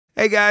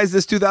Hey guys,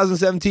 this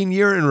 2017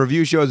 Year in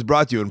Review show is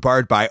brought to you in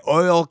part by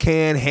Oil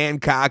Can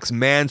Hancock's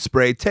Man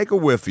Spray. Take a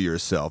whiff for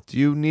yourself. Do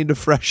you need to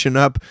freshen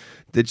up?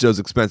 Ditch those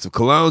expensive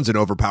colognes and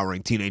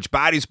overpowering teenage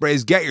body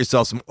sprays. Get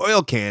yourself some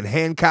Oil Can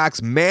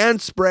Hancock's Man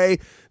Spray.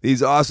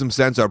 These awesome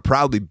scents are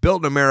proudly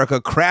built in America,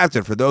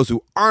 crafted for those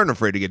who aren't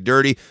afraid to get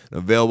dirty, and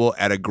available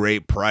at a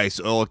great price.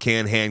 Oil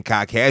Can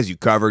Hancock has you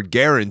covered,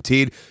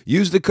 guaranteed.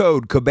 Use the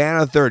code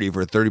Cabana30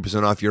 for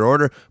 30% off your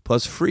order,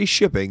 plus free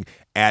shipping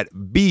at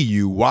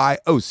BUYOCH.com.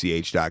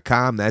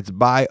 That's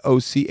BUYOCH.com.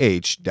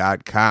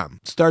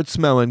 Start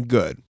smelling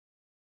good.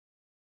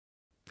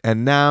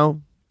 And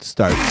now,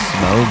 start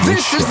smelling good.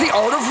 This is the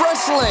art of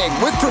wrestling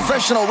with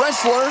professional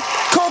wrestler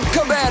Colt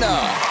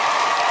Cabana.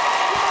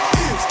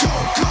 It's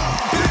Colt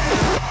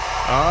Cabana.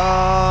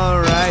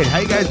 All right, how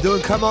you guys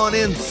doing? Come on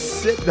in,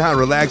 sit down,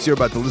 relax. You're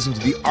about to listen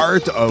to the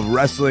Art of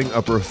Wrestling,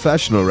 a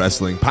professional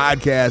wrestling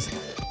podcast.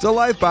 It's a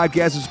life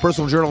podcast. It's a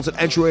personal journal. It's an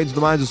entryway into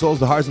the minds and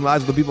souls, the hearts and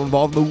lives of the people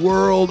involved in the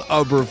world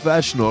of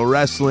professional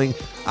wrestling.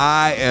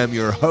 I am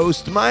your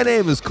host. My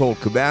name is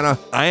Colt Cabana.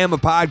 I am a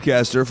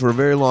podcaster for a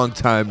very long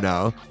time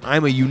now.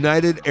 I'm a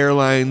United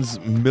Airlines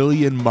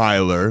million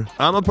miler.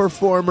 I'm a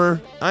performer.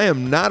 I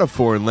am not a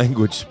foreign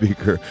language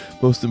speaker.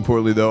 Most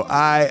importantly, though,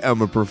 I am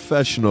a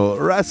professional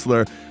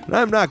wrestler, and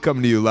I'm not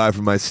coming to you live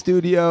from my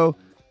studio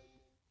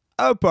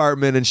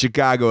apartment in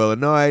Chicago,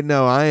 Illinois.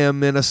 No, I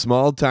am in a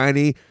small,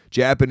 tiny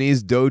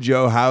Japanese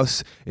dojo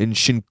house in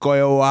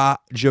Shinkoiwa,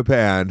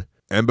 Japan.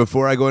 And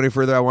before I go any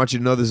further, I want you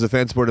to know this is a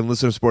fan-supported and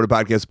listener-supported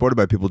podcast supported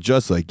by people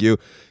just like you.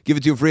 Give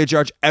it to you free of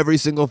charge every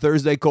single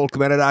Thursday.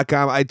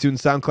 ColtCabana.com,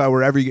 iTunes, SoundCloud,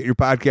 wherever you get your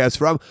podcasts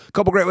from. A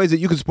couple great ways that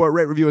you can support,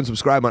 rate, review, and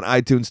subscribe on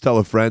iTunes. Tell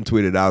a friend,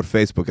 tweet it out,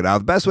 Facebook it out.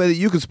 The best way that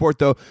you can support,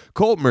 though,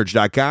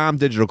 ColtMerch.com,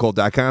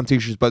 DigitalColt.com,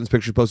 t-shirts, buttons,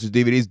 pictures, posters,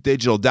 DVDs,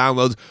 digital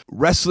downloads.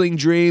 Wrestling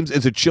Dreams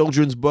is a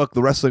children's book.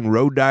 The Wrestling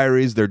Road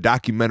Diaries, their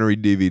documentary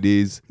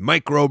DVDs.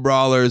 Micro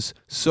Brawlers,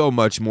 so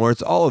much more.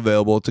 It's all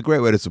available. It's a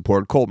great way to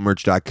support.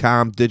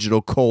 ColtMerch.com,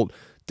 DigitalColt.com.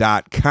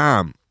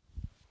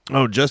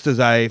 Oh, just as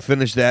I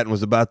finished that and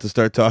was about to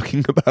start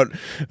talking about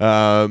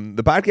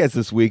the podcast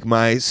this week,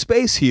 my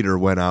space heater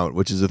went out,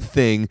 which is a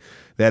thing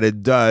that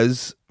it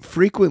does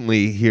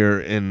frequently here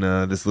in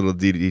this little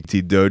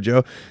DDT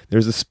dojo.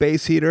 There's a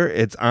space heater.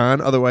 It's on.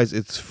 Otherwise,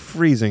 it's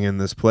freezing in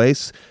this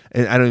place.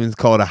 And I don't even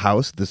call it a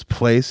house, this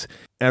place.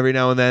 Every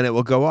now and then it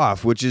will go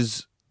off, which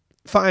is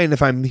fine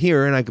if I'm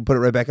here and I can put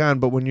it right back on.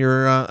 But when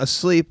you're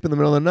asleep in the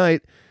middle of the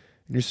night,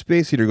 your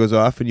space heater goes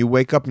off and you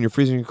wake up and you're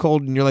freezing and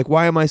cold and you're like,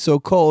 why am I so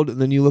cold?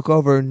 And then you look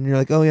over and you're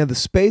like, oh yeah, the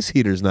space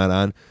heater's not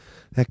on.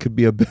 That could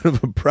be a bit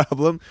of a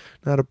problem.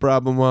 Not a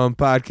problem while I'm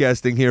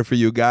podcasting here for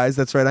you guys.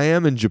 That's right, I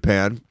am in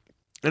Japan.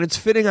 And it's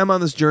fitting I'm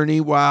on this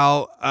journey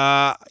while,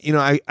 I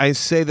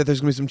say that there's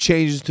going to be some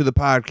changes to the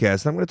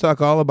podcast. I'm going to talk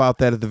all about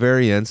that at the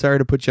very end. Sorry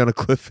to put you on a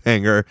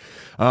cliffhanger.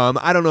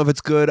 I don't know if it's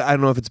good. I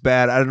don't know if it's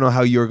bad. I don't know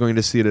how you're going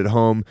to see it at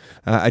home.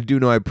 I do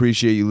know I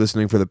appreciate you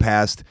listening for the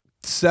past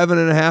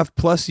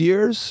 7.5+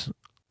 years.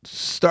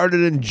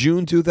 Started in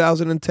June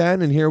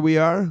 2010, and here we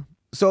are.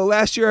 So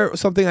last year,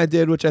 something I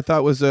did, which I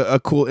thought was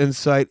a cool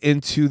insight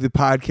into the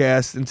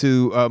podcast,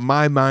 into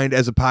my mind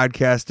as a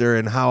podcaster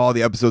and how all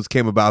the episodes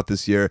came about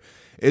this year,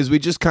 is we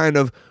just kind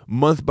of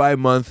month by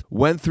month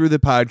went through the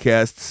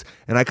podcasts,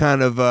 and I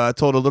kind of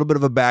told a little bit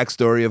of a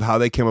backstory of how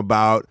they came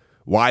about,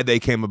 why they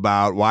came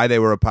about, why they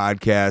were a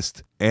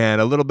podcast, and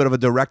a little bit of a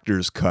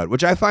director's cut,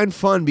 which I find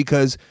fun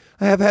because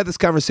I have had this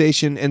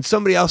conversation, and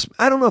somebody else,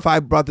 I don't know if I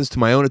brought this to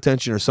my own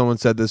attention or someone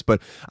said this, but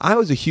I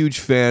was a huge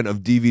fan of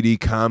DVD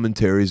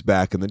commentaries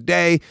back in the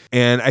day,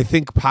 and I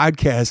think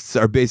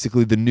podcasts are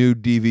basically the new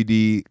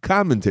DVD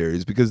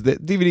commentaries because the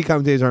DVD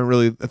commentaries aren't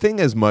really a thing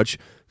as much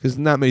because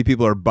not many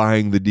people are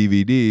buying the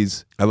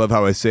DVDs. I love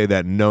how I say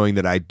that knowing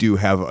that I do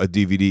have a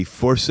DVD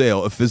for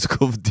sale, a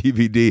physical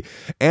DVD,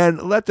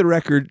 and let the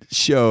record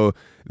show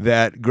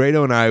that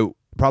Grado and I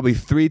probably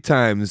 3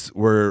 times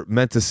were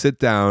meant to sit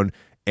down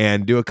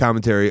and do a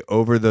commentary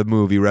over the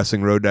movie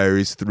Wrestling Road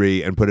Diaries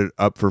 3 and put it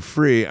up for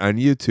free on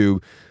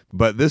YouTube.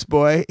 But this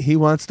boy, he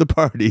wants to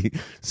party,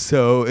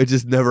 so it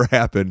just never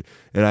happened.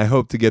 And I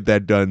hope to get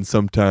that done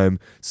sometime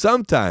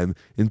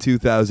in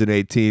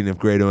 2018. If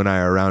Grado and I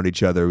are around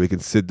each other, we can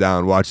sit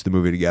down, watch the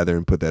movie together,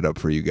 and put that up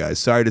for you guys.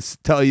 Sorry to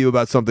tell you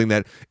about something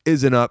that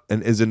isn't up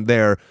and isn't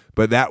there,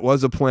 but that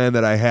was a plan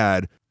that I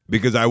had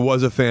because I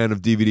was a fan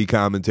of DVD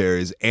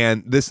commentaries.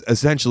 And this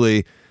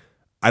essentially,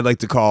 I'd like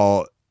to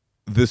call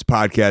this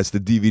podcast the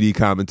DVD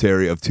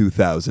commentary of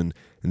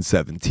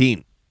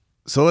 2017.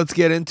 So let's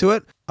get into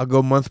it. I'll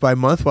go month by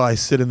month while I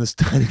sit in this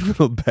tiny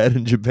little bed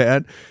in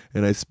Japan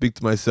and I speak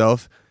to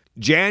myself.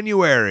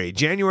 January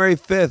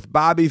 5th,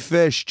 Bobby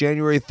Fish.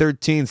 January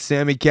 13th,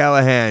 Sami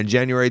Callihan.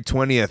 January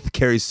 20th,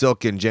 Kerry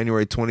Silkin.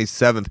 January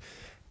 27th,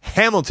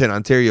 Hamilton,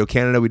 Ontario,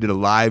 Canada. We did a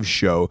live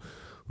show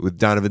with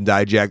Donovan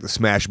Dijak, the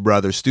Smash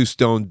Brothers, Stu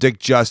Stone, Dick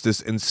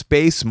Justice, and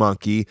Space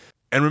Monkey.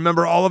 And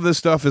remember, all of this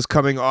stuff is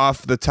coming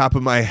off the top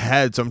of my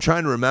head, so I'm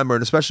trying to remember,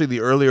 and especially the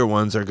earlier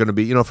ones are going to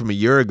be, from a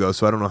year ago,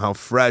 so I don't know how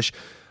fresh.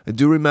 I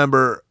do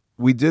remember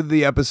we did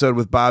the episode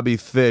with Bobby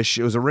Fish.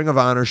 It was a Ring of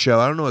Honor show.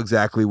 I don't know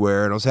exactly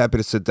where, and I was happy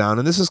to sit down.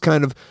 And this is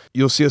kind of,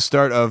 you'll see a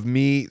start of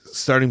me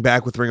starting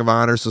back with Ring of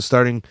Honor, so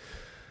starting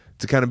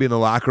to kind of be in the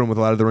locker room with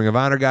a lot of the Ring of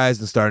Honor guys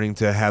and starting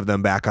to have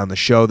them back on the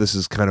show. This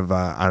is kind of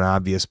an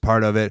obvious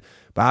part of it.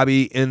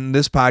 Bobby, in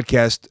this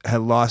podcast,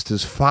 had lost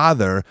his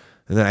father,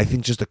 and then I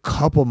think just a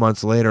couple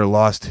months later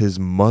lost his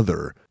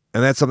mother.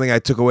 And that's something I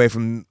took away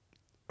from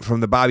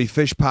the Bobby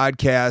Fish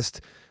podcast,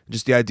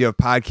 just the idea of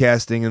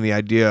podcasting and the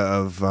idea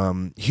of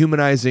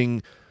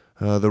humanizing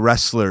the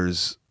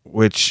wrestlers,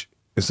 which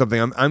is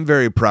something I'm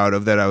very proud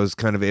of that I was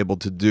kind of able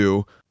to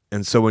do.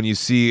 And so when you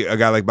see a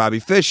guy like Bobby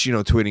Fish,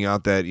 tweeting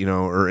out that,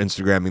 or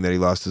Instagramming that he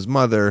lost his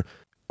mother,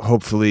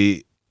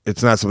 hopefully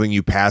it's not something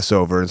you pass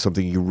over and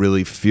something you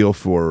really feel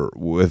for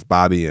with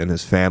Bobby and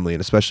his family,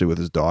 and especially with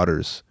his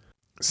daughters.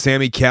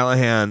 Sami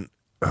Callihan,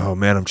 oh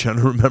man, I'm trying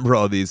to remember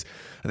all these.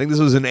 I think this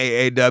was an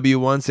AAW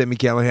one. Sami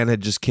Callihan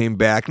had just came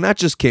back. Not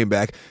just came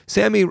back.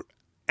 Sami,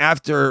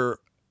 after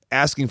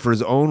asking for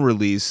his own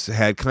release,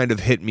 had kind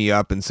of hit me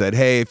up and said,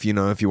 hey, if you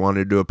wanted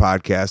to do a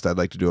podcast, I'd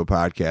like to do a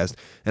podcast.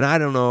 And I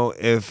don't know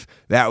if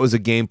that was a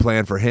game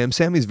plan for him.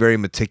 Sami's very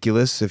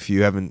meticulous. If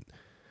you haven't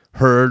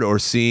heard or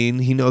seen,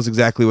 he knows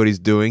exactly what he's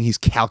doing. He's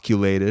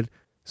calculated.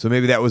 So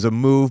maybe that was a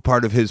move,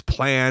 part of his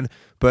plan.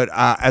 But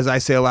as I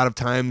say a lot of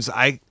times,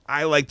 I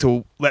like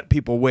to let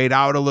people wait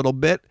out a little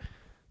bit,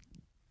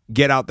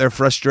 get out their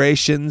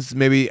frustrations.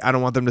 Maybe I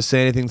don't want them to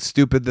say anything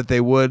stupid that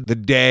they would the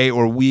day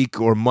or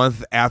week or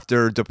month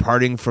after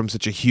departing from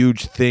such a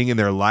huge thing in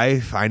their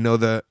life. I know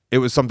that it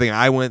was something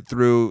I went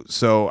through,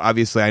 so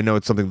obviously I know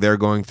it's something they're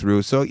going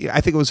through. So yeah,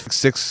 I think it was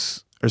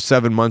 6 or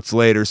 7 months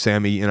later,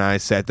 Sami and I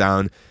sat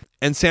down,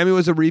 and Sami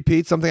was a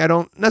repeat, something I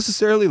don't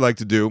necessarily like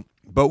to do,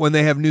 but when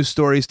they have new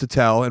stories to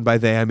tell, and by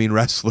they I mean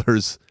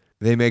wrestlers,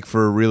 they make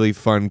for really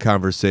fun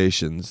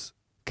conversations.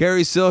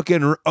 Kerry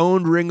Silken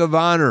owned Ring of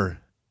Honor.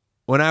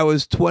 When I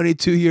was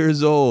 22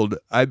 years old,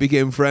 I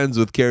became friends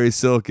with Kerry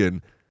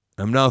Silken.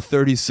 I'm now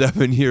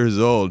 37 years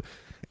old,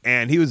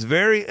 and he was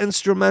very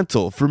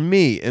instrumental for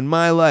me in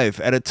my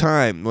life at a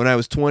time when I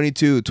was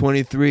 22,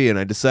 23, and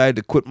I decided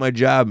to quit my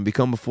job and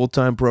become a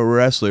full-time pro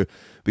wrestler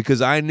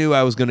because I knew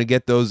I was going to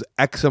get those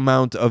X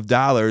amount of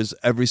dollars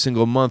every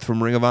single month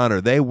from Ring of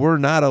Honor. They were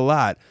not a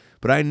lot,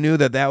 but I knew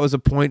that was a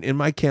point in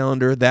my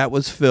calendar that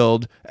was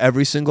filled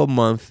every single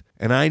month,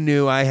 and I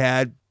knew I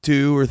had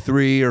 2 or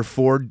 3 or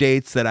 4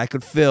 dates that I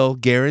could fill,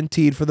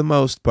 guaranteed for the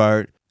most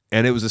part,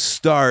 and it was a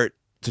start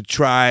to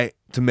try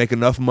to make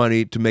enough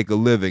money to make a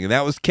living. And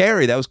that was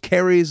Kerry. That was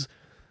Kerry's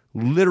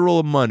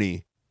literal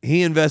money.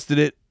 He invested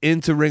it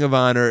into Ring of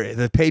Honor.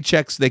 The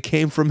paychecks, they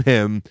came from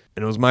him,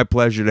 and it was my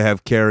pleasure to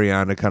have Kerry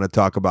on to kind of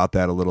talk about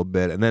that a little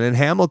bit. And then in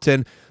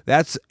Hamilton,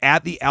 that's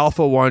at the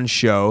Alpha One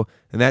show,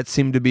 and that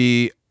seemed to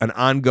be an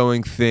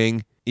ongoing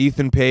thing.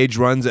 Ethan Page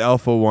runs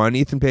Alpha One.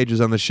 Ethan Page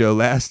was on the show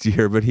last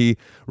year, but he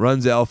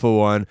runs Alpha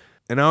One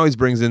and always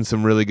brings in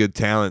some really good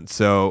talent.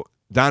 So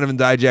Donovan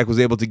Dijak was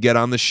able to get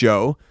on the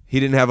show.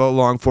 He didn't have a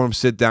long-form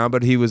sit-down,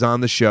 but he was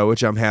on the show,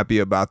 which I'm happy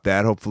about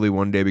that. Hopefully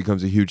one day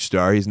becomes a huge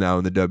star. He's now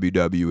in the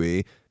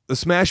WWE. The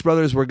Smash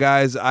Brothers were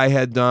guys I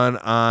had done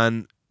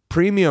on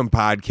Premium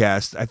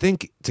Podcast, I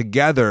think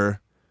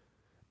together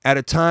at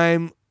a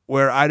time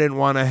where I didn't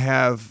want to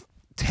have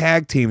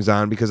tag teams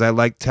on because I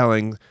like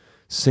telling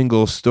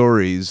single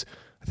stories.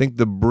 I think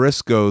the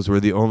Briscoes were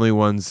the only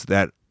ones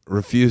that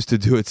refused to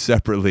do it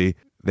separately.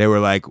 They were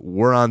like,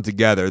 we're on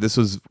together. This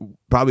was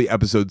probably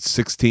episode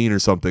 16 or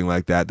something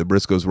like that. The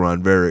Briscoes were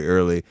on very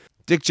early.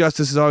 Dick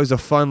Justice is always a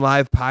fun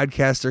live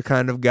podcaster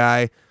kind of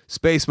guy.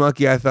 Space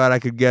Monkey, I thought I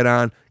could get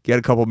on, get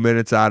a couple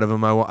minutes out of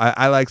him.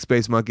 I like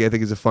Space Monkey. I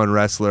think he's a fun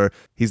wrestler.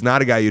 He's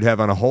not a guy you'd have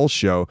on a whole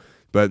show,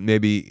 but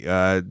maybe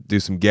do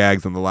some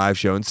gags on the live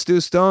show. And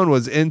Stu Stone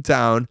was in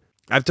town.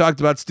 I've talked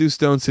about Stu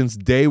Stone since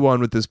day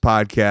one with this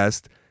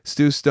podcast.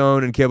 Stu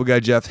Stone and Cable Guy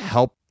Jeff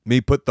helped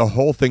me put the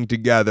whole thing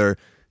together.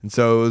 And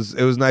so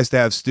it was nice to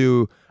have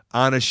Stu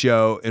on a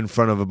show in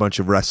front of a bunch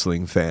of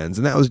wrestling fans.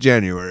 And that was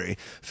January.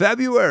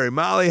 February,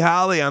 Molly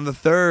Holly on the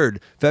 3rd.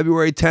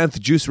 February 10th,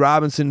 Juice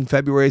Robinson.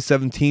 February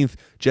 17th,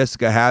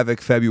 Jessica Havoc.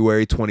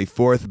 February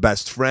 24th,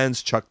 Best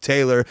Friends, Chuck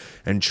Taylor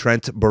and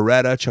Trent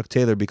Beretta. Chuck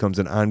Taylor becomes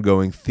an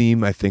ongoing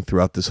theme, I think,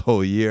 throughout this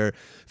whole year.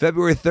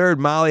 February 3rd,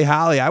 Molly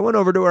Holly. I went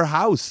over to her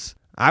house.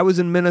 I was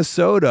in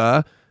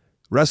Minnesota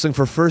wrestling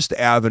for First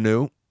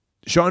Avenue.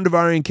 Sean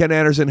Devari and Ken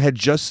Anderson had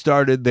just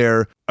started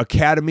their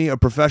Academy of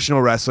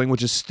Professional Wrestling,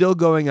 which is still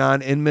going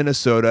on in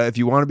Minnesota if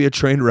you want to be a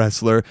trained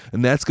wrestler,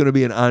 and that's going to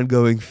be an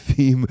ongoing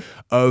theme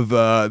of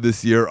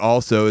this year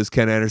also, is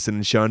Ken Anderson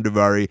and Sean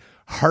Devari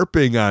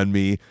harping on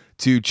me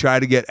to try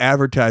to get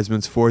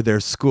advertisements for their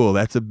school.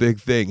 That's a big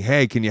thing.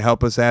 Hey, can you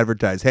help us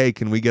advertise? Hey,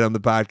 can we get on the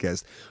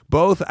podcast?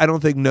 Both, I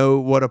don't think, know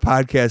what a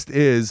podcast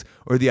is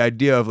or the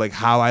idea of like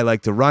how I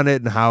like to run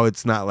it and how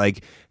it's not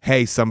like,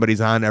 hey, somebody's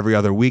on every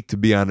other week to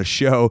be on a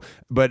show.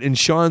 But in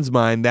Sean's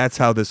mind, that's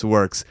how this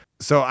works.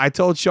 So I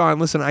told Sean,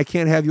 listen, I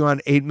can't have you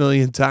on 8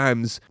 million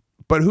times,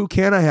 but who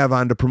can I have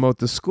on to promote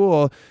the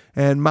school?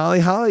 And Molly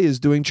Holly is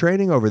doing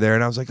training over there.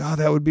 And I was like, oh,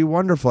 that would be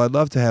wonderful. I'd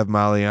love to have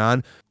Molly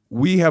on.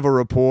 we have a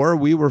rapport.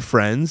 We were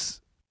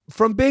friends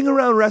from being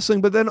around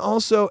wrestling, but then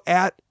also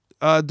at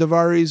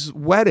Daivari's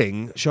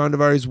wedding, Sean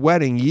Daivari's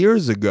wedding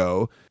years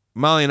ago.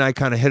 Molly and I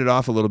kind of hit it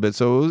off a little bit,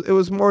 so it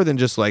was more than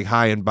just like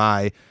hi and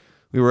bye.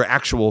 We were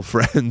actual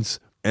friends,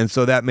 and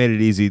so that made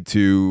it easy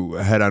to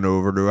head on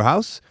over to her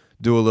house,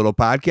 do a little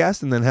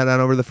podcast, and then head on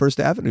over to the First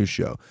Avenue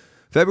show.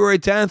 February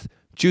 10th,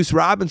 Juice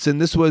Robinson.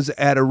 This was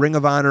at a Ring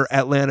of Honor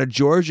Atlanta,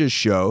 Georgia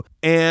show,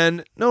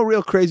 and no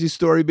real crazy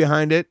story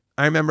behind it.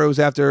 I remember it was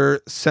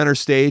after Center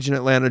Stage in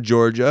Atlanta,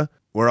 Georgia,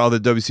 where all the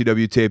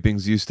WCW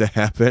tapings used to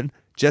happen.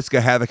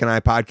 Jessica Havoc and I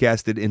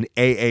podcasted in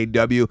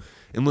AAW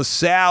in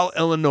LaSalle,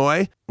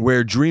 Illinois,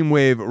 where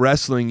Dreamwave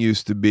Wrestling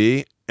used to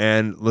be.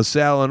 And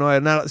LaSalle, Illinois,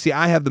 now, see,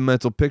 I have the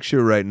mental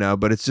picture right now,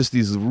 but it's just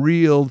these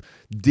real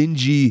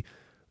dingy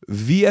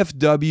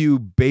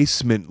VFW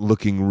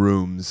basement-looking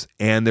rooms.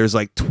 And there's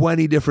like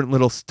 20 different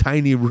little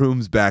tiny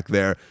rooms back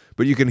there,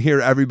 but you can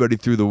hear everybody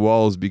through the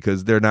walls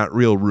because they're not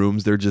real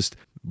rooms. They're just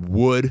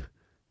wood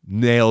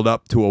nailed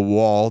up to a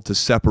wall to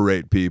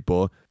separate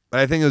people. But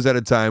I think it was at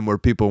a time where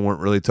people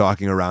weren't really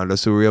talking around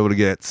us, so we were able to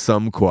get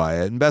some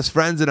quiet. And Best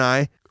Friends and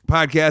I,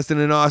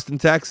 podcasting in Austin,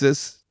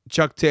 Texas,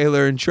 Chuck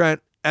Taylor and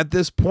Trent. At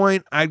this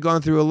point, I'd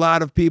gone through a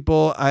lot of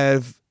people. I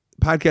have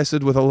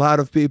podcasted with a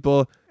lot of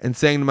people and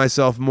saying to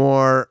myself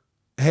more,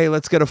 hey,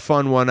 let's get a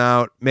fun one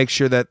out. Make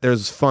sure that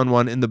there's a fun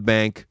one in the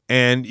bank.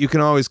 And you can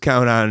always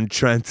count on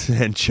Trent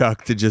and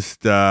Chuck to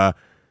just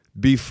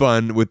be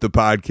fun with the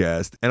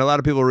podcast. And a lot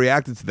of people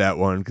reacted to that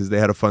one because they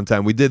had a fun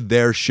time. We did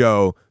their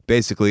show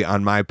basically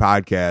on my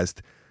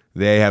podcast.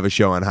 They have a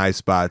show on High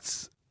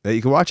Spots that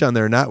you can watch on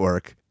their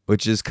network,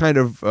 which is kind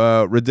of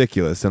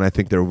ridiculous, and I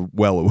think they're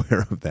well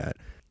aware of that.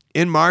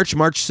 In March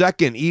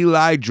 2nd,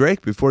 Eli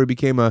Drake, before he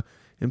became a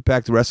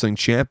Impact Wrestling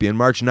champion.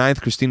 March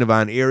 9th, Christina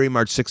Von Eerie.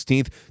 March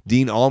 16th,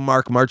 Dean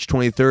Allmark. March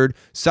 23rd,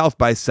 South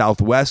by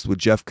Southwest with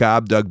Jeff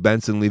Cobb, Doug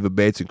Benson, Leva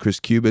Bates, and Chris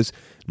Cubis.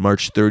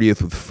 March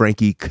 30th with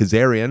Frankie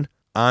Kazarian.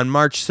 On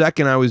March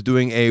 2nd, I was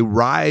doing a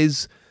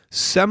Rise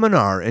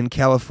seminar in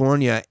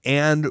California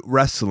and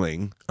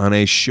wrestling on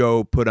a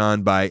show put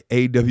on by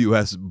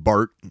AWS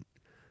Bart.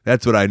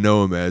 That's what I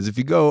know him as. If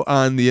you go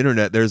on the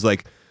internet, there's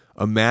like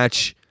a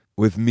match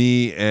with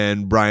me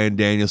and Brian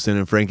Danielson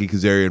and Frankie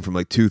Kazarian from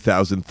like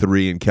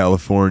 2003 in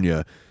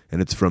California,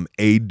 and it's from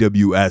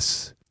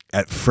AWS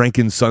at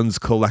Frankensons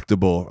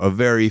Collectible, a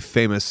very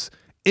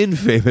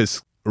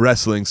infamous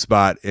wrestling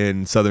spot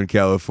in Southern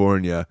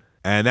California.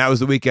 And that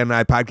was the weekend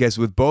I podcasted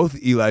with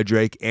both Eli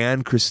Drake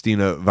and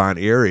Christina Von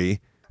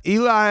Eerie.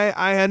 Eli,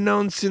 I had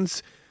known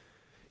since,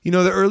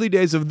 the early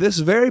days of this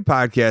very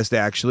podcast,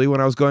 actually, when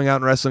I was going out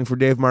and wrestling for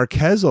Dave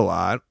Marquez a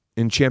lot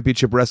in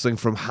Championship Wrestling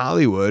from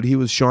Hollywood. He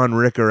was Sean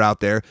Ricker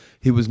out there.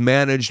 He was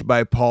managed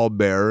by Paul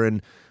Bearer.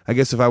 And I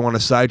guess if I want to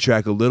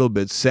sidetrack a little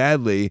bit,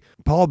 sadly,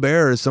 Paul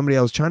Bearer is somebody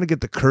I was trying to get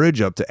the courage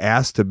up to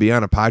ask to be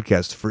on a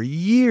podcast for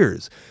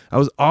years. I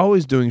was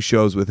always doing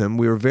shows with him.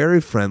 We were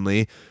very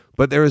friendly.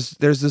 But there's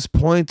this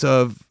point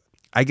of,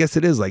 I guess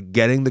it is like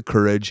getting the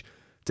courage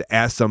to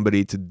ask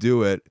somebody to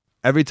do it.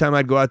 Every time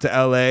I'd go out to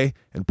LA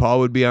and Paul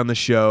would be on the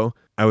show,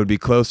 I would be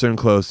closer and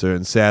closer.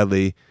 And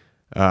sadly,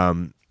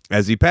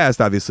 as he passed,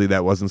 obviously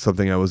that wasn't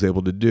something I was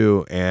able to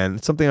do. And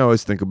it's something I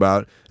always think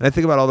about. And I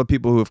think about all the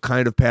people who have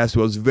kind of passed, who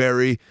I was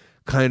very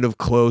kind of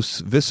close.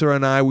 Viscera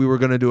and I, we were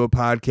going to do a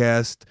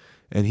podcast,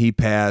 and he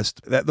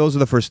passed. Those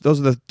are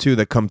the two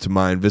that come to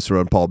mind, Viscera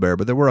and Paul Bearer,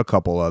 but there were a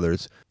couple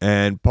others.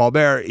 And Paul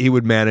Bearer, he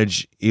would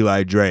manage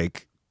Eli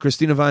Drake.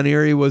 Christina Von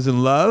Eerie was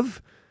in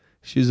love.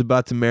 She was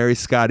about to marry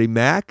Scotty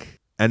Mack,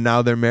 and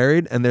now they're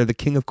married, and they're the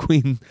king of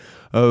queen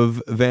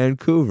of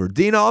Vancouver.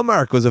 Dean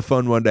Allmark was a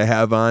fun one to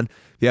have on.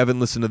 If you haven't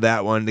listened to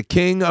that one, the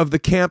king of the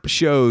camp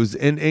shows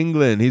in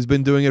England. He's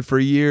been doing it for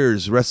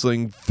years,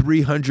 wrestling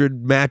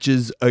 300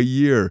 matches a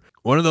year.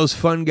 One of those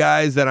fun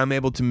guys that I'm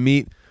able to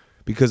meet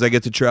because I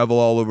get to travel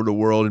all over the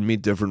world and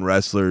meet different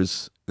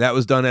wrestlers. That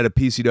was done at a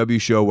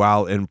PCW show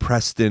while in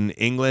Preston,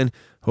 England.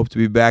 Hope to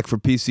be back for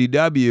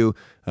PCW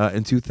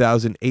in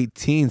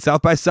 2018.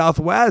 South by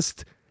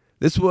Southwest.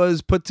 This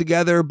was put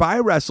together by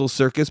Wrestle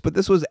Circus, but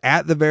this was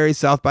at the very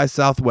South by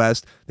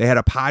Southwest. They had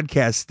a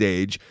podcast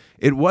stage.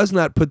 It was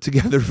not put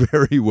together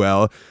very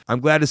well. I'm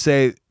glad to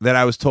say that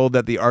I was told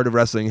that the Art of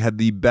Wrestling had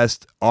the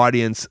best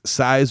audience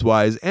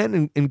size-wise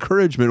and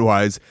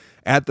encouragement-wise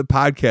at the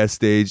podcast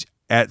stage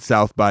at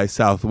South by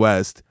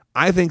Southwest.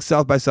 I think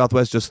South by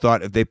Southwest just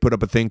thought if they put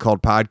up a thing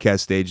called podcast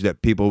stage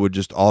that people would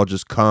just all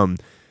come.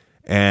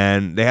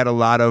 And they had a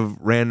lot of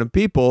random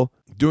people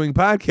doing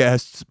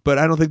podcasts, but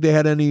I don't think they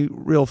had any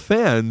real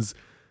fans,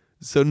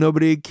 so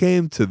nobody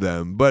came to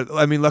them. But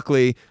I mean,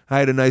 luckily I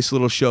had a nice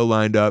little show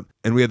lined up,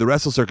 and we had the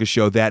Wrestle Circus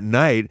show that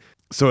night,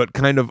 so it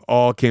kind of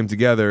all came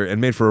together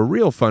and made for a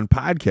real fun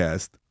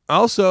podcast.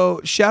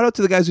 Also, shout out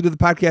to the guys who did the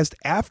podcast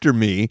after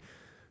me. It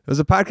was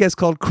a podcast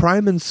called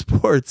Crime and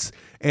Sports,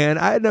 and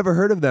I had never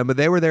heard of them, but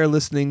they were there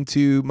listening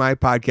to my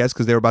podcast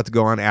because they were about to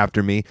go on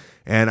after me,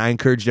 and I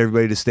encouraged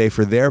everybody to stay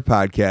for their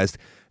podcast.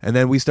 And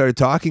then we started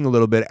talking a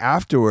little bit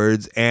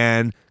afterwards,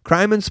 and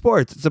Crime in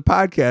Sports. It's a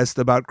podcast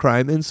about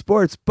crime in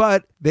sports,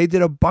 but they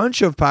did a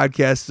bunch of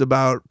podcasts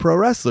about pro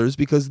wrestlers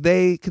because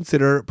they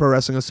consider pro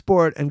wrestling a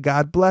sport, and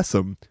God bless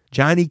them.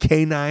 Johnny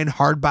K9,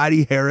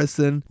 Hardbody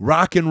Harrison,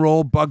 Rock and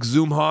Roll Buck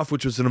Zumhoff,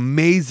 which was an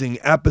amazing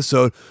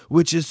episode,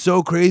 which is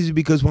so crazy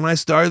because when I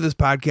started this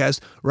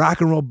podcast,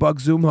 Rock and Roll Buck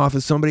Zumhoff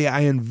is somebody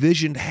I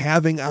envisioned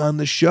having on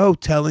the show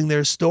telling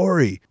their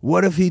story.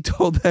 What if he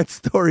told that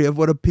story of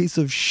what a piece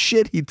of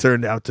shit he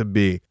turned out to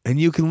be? And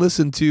you can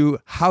listen to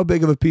how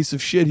big of a piece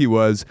of shit he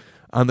was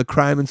on the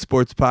Crime and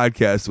Sports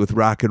podcast with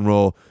Rock and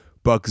Roll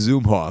Buck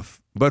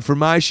Zumhoff. But for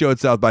my show at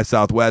South by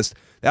Southwest,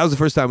 that was the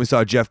first time we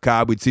saw Jeff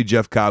Cobb. We'd see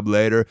Jeff Cobb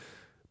later.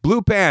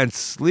 Blue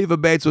Pants, Leva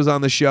Bates was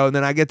on the show, and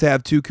then I get to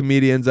have two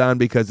comedians on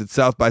because it's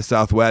South by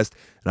Southwest,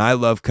 and I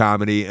love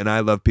comedy, and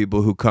I love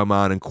people who come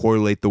on and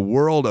correlate the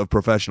world of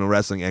professional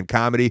wrestling and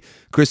comedy.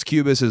 Chris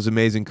Cubis is an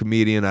amazing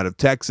comedian out of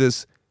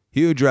Texas,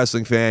 huge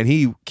wrestling fan.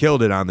 He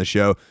killed it on the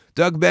show.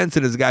 Doug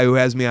Benson is a guy who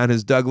has me on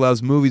his Doug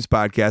Loves Movies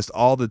podcast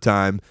all the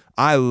time.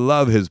 I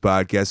love his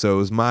podcast, so it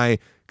was my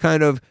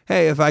kind of,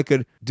 hey, if I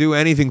could do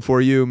anything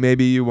for you,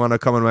 maybe you want to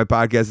come on my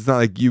podcast. It's not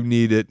like you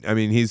need it. I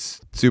mean, he's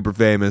super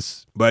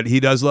famous, but he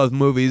does love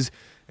movies,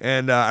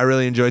 and I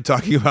really enjoy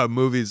talking about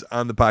movies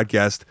on the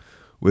podcast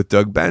with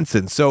Doug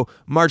Benson. So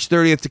March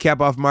 30th, to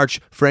cap off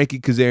March, Frankie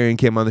Kazarian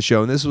came on the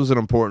show, and this was an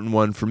important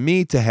one for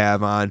me to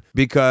have on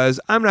because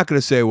I'm not going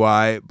to say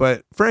why,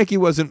 but Frankie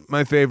wasn't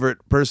my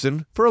favorite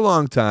person for a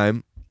long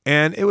time.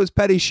 And it was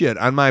petty shit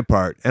on my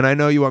part. And I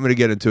know you want me to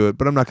get into it,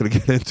 but I'm not going to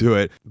get into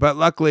it. But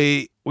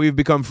luckily, we've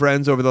become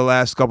friends over the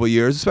last couple of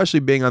years, especially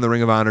being on the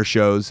Ring of Honor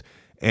shows.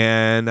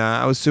 And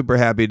I was super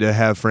happy to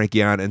have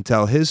Frankie on and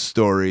tell his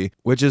story,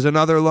 which is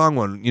another long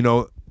one. You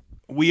know,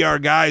 we are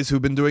guys who've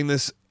been doing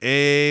this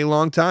a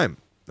long time.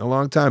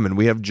 And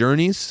we have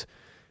journeys,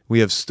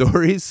 we have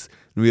stories,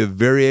 and we have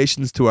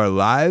variations to our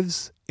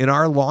lives. In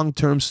our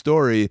long-term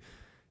story,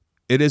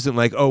 it isn't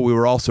like, oh, we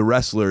were also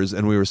wrestlers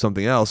and we were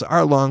something else.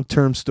 Our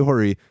long-term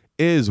story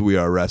is we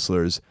are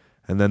wrestlers,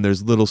 and then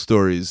there's little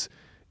stories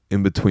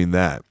in between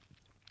that.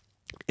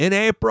 In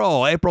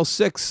April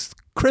 6th,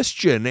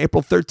 Christian.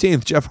 April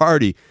 13th, Jeff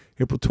Hardy.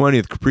 April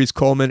 20th, Caprice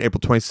Coleman. April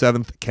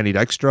 27th, Kenny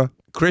Dykstra.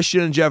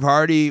 Christian and Jeff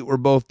Hardy were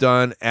both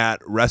done at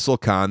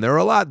WrestleCon. There were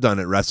a lot done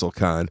at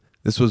WrestleCon.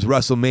 This was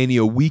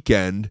WrestleMania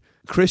weekend.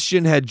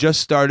 Christian had just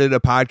started a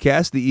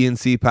podcast, the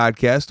ENC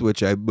podcast,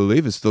 which I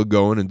believe is still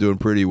going and doing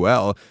pretty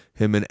well.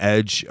 Him and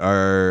Edge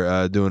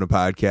are doing a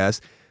podcast.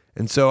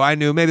 And so I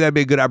knew maybe that'd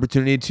be a good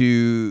opportunity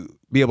to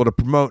be able to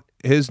promote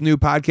his new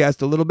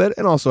podcast a little bit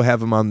and also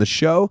have him on the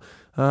show.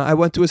 I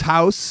went to his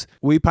house,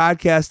 we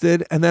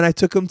podcasted, and then I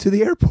took him to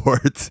the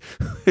airport,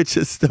 which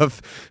is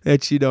stuff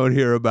that you don't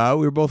hear about.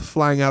 We were both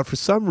flying out for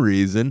some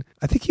reason.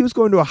 I think he was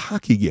going to a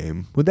hockey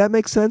game. Would that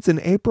make sense? In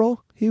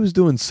April? He was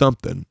doing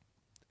something.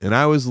 And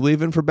I was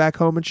leaving for back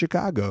home in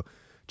Chicago.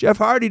 Jeff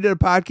Hardy did a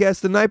podcast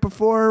the night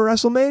before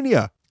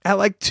WrestleMania at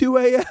like 2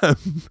 a.m.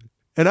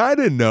 And I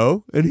didn't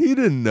know, and he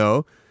didn't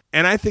know.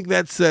 And I think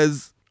that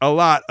says a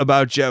lot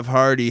about Jeff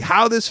Hardy.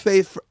 How this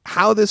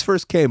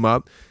first came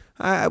up,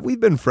 we've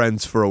been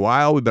friends for a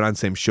while. We've been on the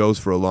same shows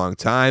for a long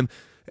time.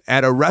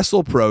 At a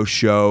WrestlePro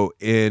show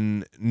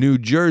in New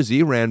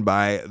Jersey, ran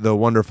by the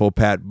wonderful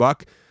Pat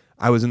Buck,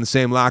 I was in the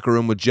same locker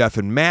room with Jeff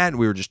and Matt, and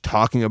we were just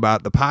talking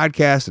about the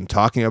podcast and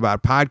talking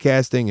about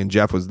podcasting, and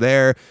Jeff was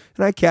there,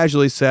 and I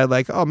casually said,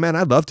 like, oh, man,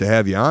 I'd love to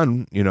have you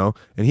on, you know,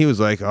 and he was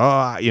like, oh,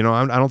 I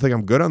don't think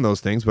I'm good on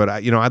those things, but,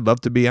 I'd love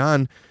to be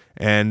on,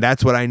 and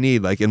that's what I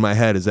need, like, in my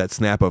head is that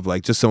snap of,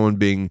 like, just someone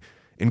being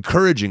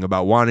encouraging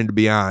about wanting to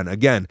be on.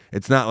 Again,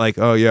 it's not like,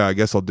 oh, yeah, I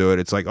guess I'll do it.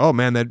 It's like, oh,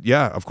 man,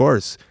 yeah, of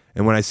course.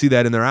 And when I see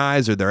that in their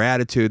eyes or their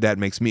attitude, that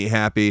makes me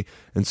happy,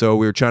 and so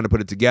we were trying to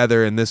put it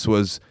together, and this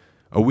was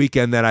a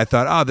weekend that I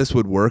thought, oh, this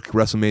would work.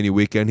 WrestleMania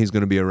weekend, he's going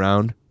to be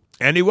around.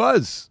 And he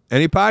was.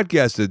 And he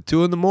podcasted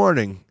 2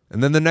 a.m.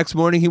 And then the next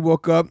morning he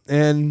woke up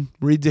and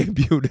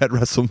re-debuted at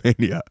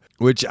WrestleMania,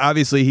 which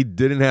obviously he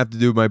didn't have to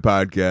do my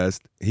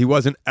podcast. He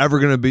wasn't ever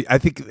going to be, I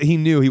think he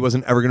knew he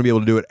wasn't ever going to be able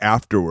to do it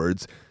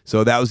afterwards.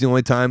 So that was the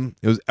only time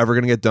it was ever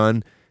going to get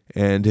done.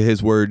 And to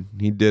his word,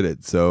 he did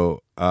it.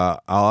 So I'll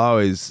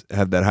always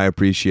have that high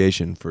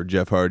appreciation for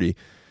Jeff Hardy.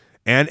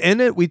 And in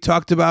it, we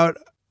talked about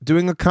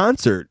doing a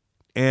concert.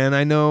 And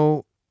I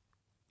know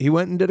he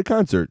went and did a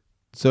concert,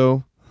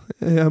 so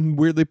I'm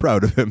weirdly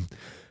proud of him.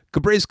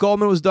 Caprice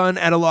Coleman was done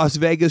at a Las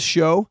Vegas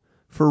show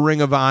for Ring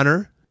of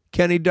Honor.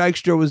 Kenny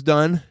Dykstra was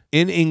done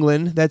in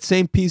England, that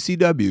same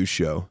PCW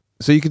show.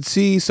 So you can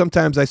see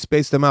sometimes I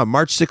space them out.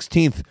 March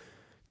 16th,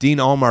 Dean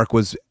Allmark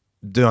was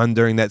done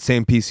during that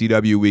same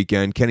PCW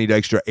weekend. Kenny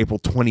Dykstra, April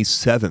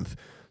 27th.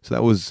 So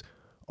that was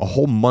a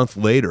whole month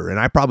later, and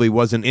I probably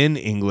wasn't in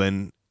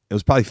England. It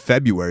was probably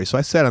February, so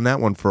I sat on that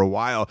one for a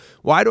while.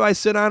 Why do I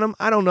sit on them?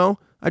 I don't know.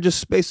 I just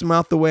space them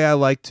out the way I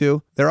like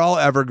to. They're all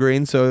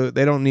evergreen, so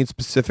they don't need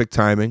specific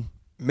timing.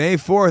 May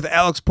 4th,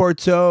 Alex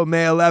Porto.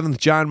 May 11th,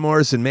 John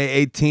Morrison.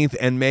 May 18th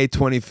and May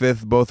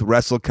 25th, both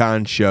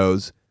WrestleCon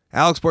shows.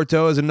 Alex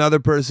Porto is another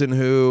person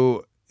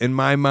who, in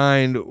my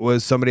mind,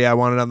 was somebody I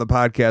wanted on the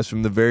podcast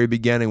from the very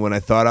beginning when I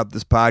thought up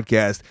this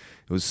podcast.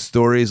 It It was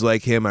stories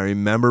like him. I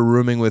remember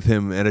rooming with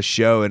him at a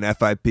show in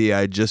FIP.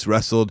 I had just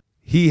wrestled.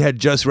 He had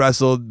just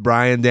wrestled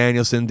Bryan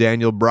Danielson,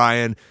 Daniel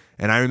Bryan.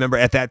 And I remember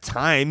at that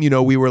time,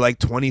 we were like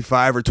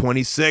 25 or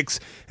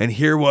 26. And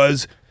here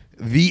was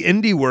the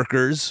indie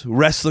workers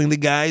wrestling the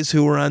guys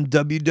who were on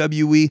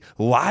WWE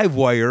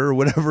Livewire or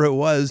whatever it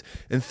was,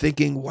 and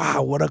thinking,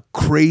 wow, what a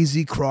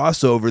crazy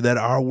crossover that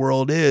our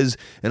world is.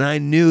 And I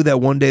knew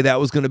that one day that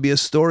was going to be a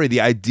story.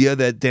 The idea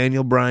that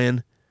Daniel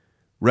Bryan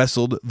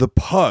wrestled the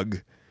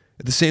Pug.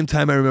 At the same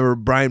time, I remember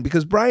Bryan,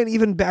 because Bryan,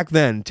 even back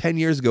then, 10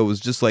 years ago,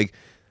 was just like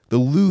the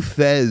Lou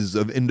Thez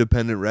of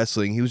independent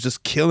wrestling. He was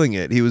just killing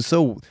it. He was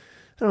so,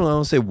 I don't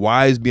want to say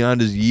wise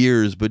beyond his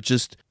years, but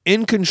just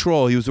in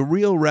control. He was a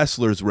real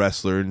wrestler's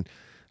wrestler. And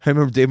I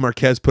remember Dave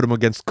Marquez put him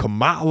against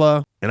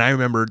Kamala. And I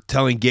remember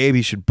telling Gabe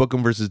he should book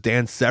him versus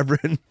Dan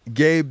Severn.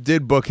 Gabe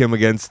did book him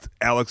against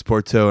Alex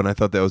Porto, and I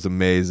thought that was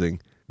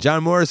amazing.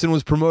 John Morrison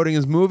was promoting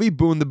his movie,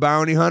 Boone the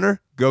Bounty Hunter.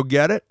 Go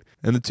get it.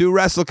 And the two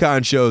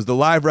WrestleCon shows, the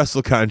live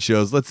WrestleCon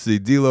shows. Let's see,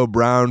 D'Lo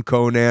Brown,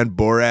 Conan,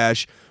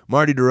 Borash.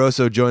 Marty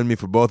DeRosso joined me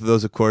for both of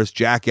those, of course.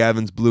 Jack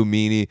Evans, Blue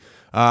Meanie.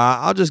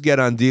 I'll just get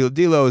on D'Lo.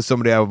 D'Lo is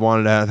somebody I've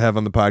wanted to have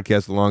on the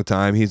podcast a long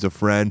time. He's a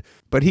friend,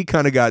 but he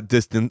kind of got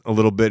distant a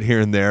little bit here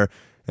and there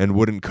and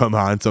wouldn't come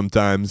on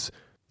sometimes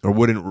or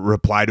wouldn't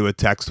reply to a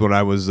text when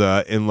I was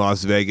in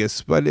Las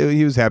Vegas, but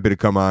he was happy to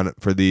come on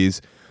for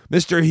these.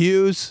 Mr.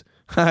 Hughes,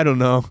 I don't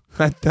know.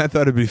 I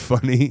thought it'd be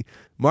funny.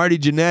 Marty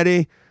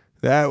Jannetty.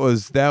 That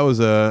was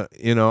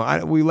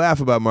we laugh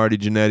about Marty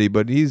Jannetty,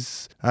 but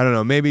he's, I don't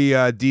know, maybe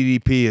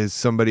DDP is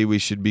somebody we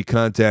should be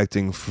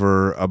contacting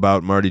for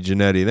about Marty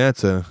Jannetty.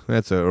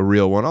 That's a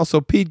real one.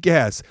 Also, Pete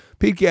Gas.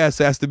 Pete Gas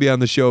has to be on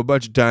the show a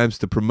bunch of times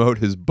to promote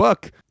his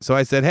book. So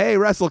I said, hey,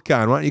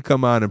 WrestleCon, why don't you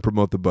come on and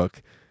promote the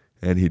book?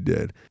 And he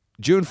did.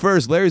 June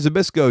 1st, Larry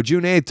Zbyszko.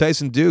 June 8th,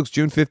 Tyson Dukes.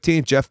 June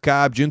 15th, Jeff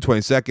Cobb. June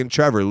 22nd,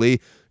 Trevor Lee.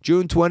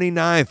 June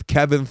 29th,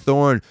 Kevin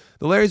Thorne.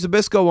 The Larry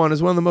Zbyszko one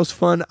is one of the most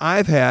fun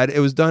I've had. It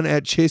was done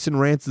at Chase and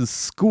Rance's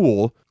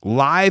school,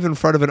 live in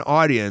front of an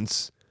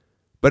audience,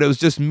 but it was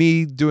just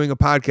me doing a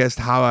podcast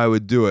how I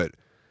would do it.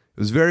 It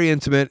was very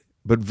intimate,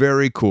 but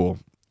very cool.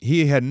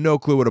 He had no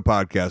clue what a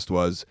podcast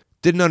was.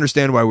 Didn't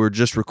understand why we were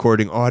just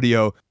recording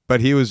audio, but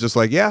he was just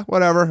like, yeah,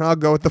 whatever, I'll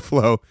go with the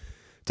flow.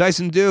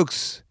 Tyson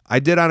Dukes, I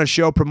did on a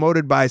show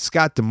promoted by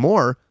Scott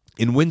D'Amore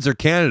in Windsor,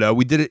 Canada.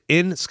 We did it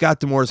in Scott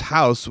D'Amore's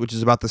house, which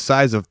is about the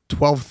size of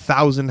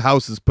 12,000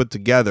 houses put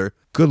together.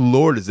 Good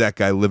Lord, is that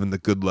guy living the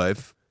good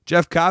life.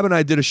 Jeff Cobb and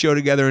I did a show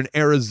together in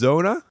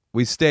Arizona.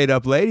 We stayed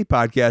up late. He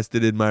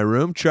podcasted in my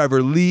room.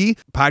 Trevor Lee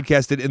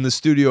podcasted in the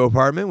studio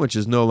apartment, which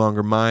is no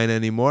longer mine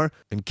anymore.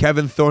 And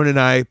Kevin Thorne and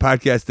I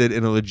podcasted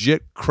in a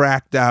legit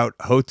cracked out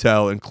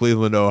hotel in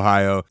Cleveland,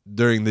 Ohio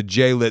during the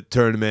J-Lit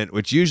tournament,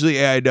 which usually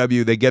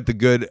AIW, they get the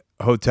good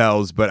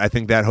hotels, but I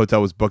think that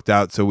hotel was booked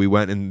out, so we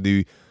went in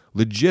the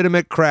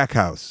legitimate crack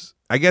house.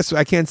 I guess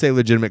I can't say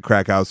legitimate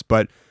crack house,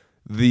 but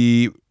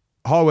the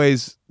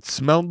hallways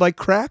smelled like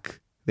crack.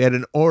 They had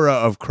an aura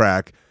of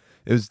crack.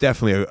 It was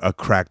definitely a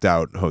cracked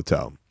out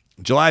hotel.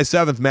 July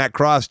 7th, Matt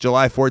Cross.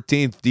 July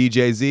 14th,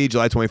 DJZ.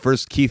 July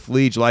 21st, Keith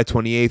Lee. July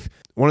 28th,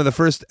 one of the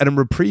first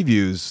Edinburgh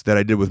previews that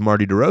I did with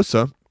Marty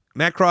DeRosa.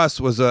 Matt Cross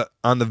was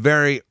on the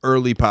very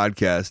early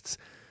podcasts,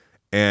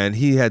 and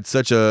he had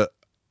such a,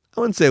 I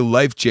wouldn't say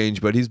life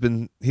change, but he's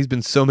been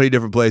so many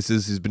different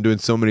places. He's been doing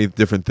so many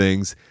different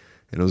things,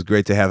 and it was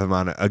great to have him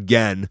on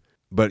again.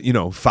 But,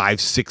 5,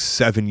 6,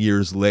 7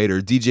 years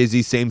later,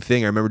 DJZ, same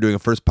thing. I remember doing a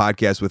first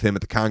podcast with him at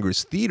the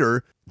Congress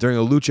Theater during a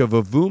Lucha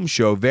Vavoom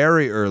show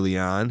very early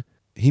on.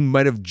 He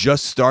might have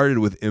just started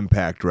with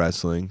Impact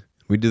Wrestling.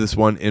 We did this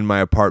one in my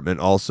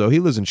apartment also.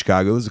 He lives in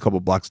Chicago. Lives a couple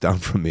blocks down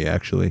from me,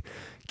 actually.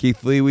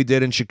 Keith Lee we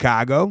did in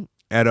Chicago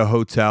at a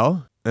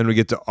hotel. Then we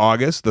get to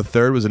August. The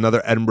 3rd was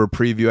another Edinburgh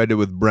preview I did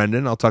with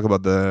Brendan. I'll talk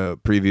about the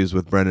previews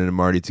with Brendan and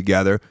Marty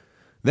together.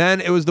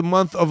 Then it was the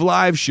month of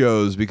live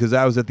shows because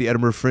I was at the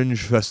Edinburgh Fringe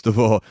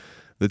Festival.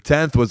 The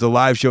 10th was a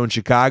live show in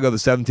Chicago. The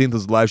 17th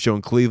was a live show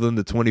in Cleveland.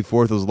 The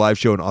 24th was a live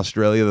show in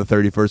Australia. The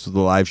 31st was a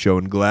live show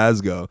in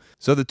Glasgow.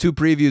 So the two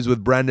previews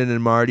with Brendan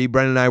and Marty.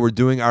 Brendan and I were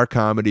doing our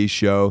comedy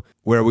show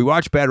where we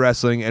watch bad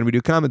wrestling and we do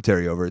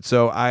commentary over it.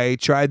 So I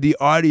tried the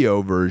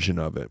audio version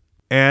of it.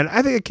 And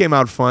I think it came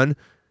out fun.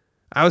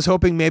 I was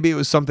hoping maybe it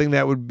was something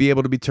that would be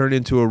able to be turned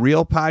into a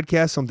real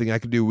podcast, something I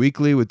could do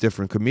weekly with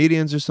different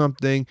comedians or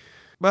something.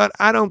 But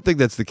I don't think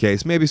that's the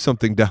case. Maybe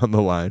something down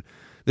the line.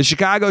 The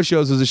Chicago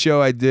shows was a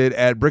show I did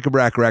at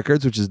Bric-a-Brac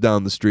Records, which is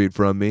down the street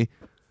from me.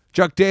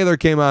 Chuck Taylor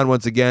came on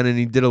once again, and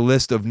he did a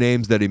list of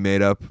names that he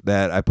made up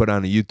that I put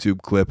on a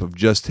YouTube clip of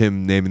just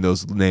him naming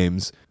those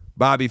names.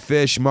 Bobby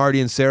Fish, Marty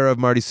and Sarah of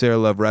Marty Sarah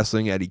Love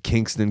Wrestling. Eddie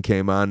Kingston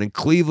came on. In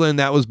Cleveland,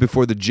 that was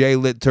before the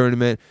J-Lit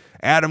tournament.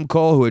 Adam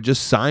Cole, who had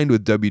just signed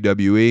with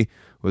WWE,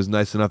 was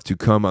nice enough to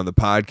come on the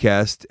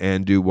podcast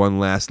and do one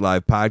last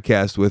live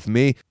podcast with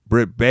me.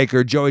 Britt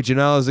Baker, Joey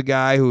Janela is a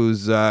guy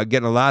who's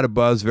getting a lot of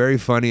buzz, very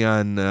funny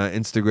on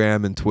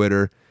Instagram and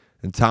Twitter.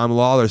 And Tom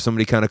Lawler,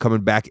 somebody kind of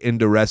coming back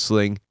into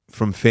wrestling.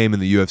 from fame in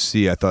the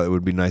UFC, I thought it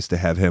would be nice to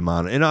have him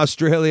on. In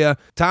Australia,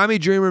 Tommy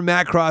Dreamer,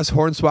 Matt Cross,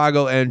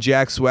 Hornswoggle, and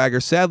Jack Swagger.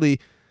 Sadly,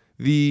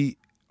 the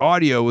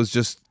audio was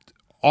just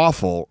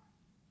awful,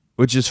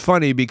 which is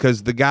funny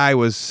because the guy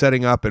was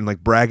setting up and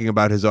like bragging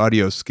about his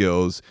audio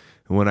skills.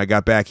 And when I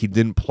got back, he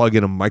didn't plug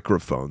in a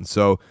microphone.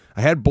 So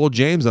I had Bull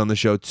James on the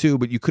show too,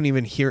 but you couldn't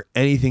even hear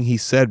anything he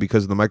said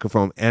because of the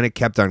microphone, and it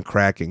kept on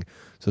cracking.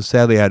 So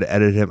sadly, I had to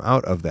edit him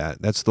out of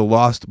that. That's the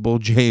lost Bull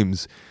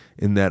James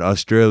in that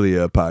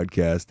Australia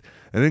podcast.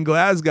 And in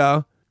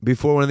Glasgow,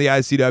 before one of the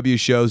ICW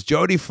shows,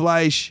 Jody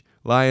Fleisch,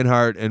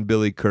 Lionheart, and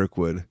Billy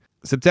Kirkwood.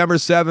 September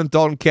 7th,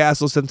 Dalton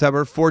Castle.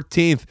 September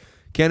 14th,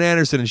 Ken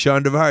Anderson and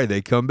Sean Devari.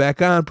 They come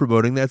back on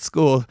promoting that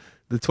school.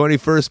 The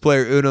 21st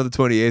player Uno, the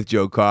 28th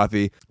Joe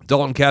Coffey.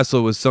 Dalton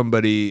Castle was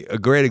somebody, a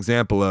great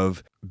example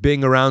of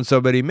being around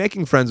somebody,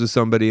 making friends with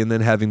somebody, and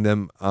then having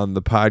them on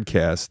the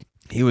podcast.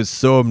 He was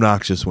so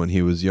obnoxious when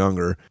he was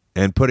younger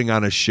and putting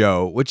on a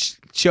show, which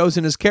shows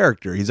in his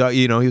character. He's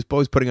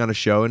always putting on a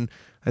show, and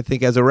I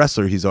think as a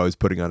wrestler, he's always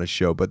putting on a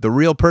show. But the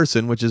real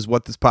person, which is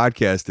what this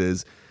podcast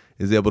is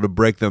able to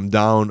break them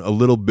down a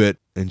little bit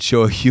and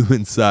show a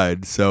human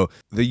side. So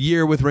the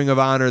year with Ring of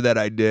Honor that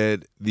I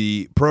did,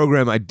 the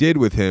program I did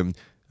with him,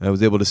 I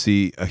was able to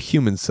see a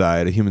human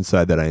side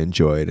that I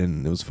enjoyed,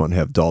 and it was fun to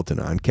have Dalton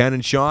on. Ken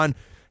and Sean,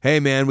 hey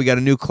man, we got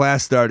a new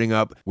class starting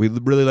up.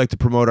 We'd really like to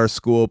promote our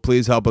school.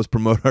 Please help us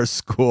promote our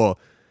school.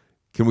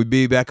 Can we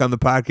be back on the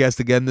podcast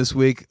again this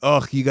week?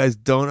 Oh, you guys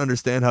don't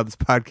understand how this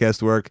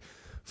podcast works.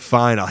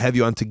 Fine, I'll have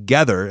you on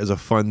together as a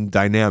fun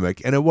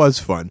dynamic, and it was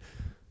fun.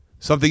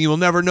 Something you will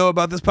never know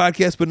about this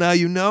podcast, but now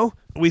you know.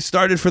 We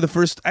started for the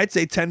first, I'd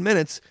say, 10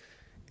 minutes,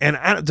 and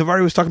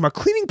Davari was talking about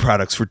cleaning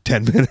products for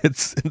 10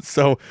 minutes. And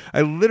so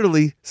I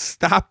literally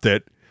stopped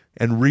it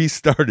and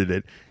restarted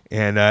it,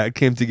 and it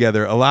came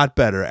together a lot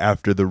better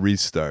after the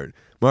restart.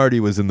 Marty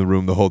was in the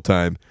room the whole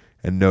time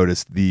and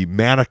noticed the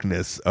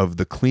manicness of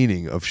the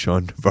cleaning of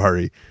Sean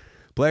Davari.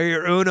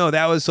 Player Uno,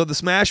 that was so the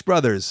Smash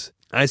Brothers.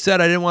 I said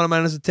I didn't want him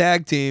on as a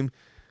tag team.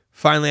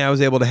 Finally, I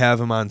was able to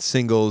have him on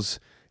singles.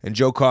 And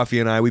Joe Coffey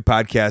and I, we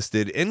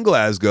podcasted in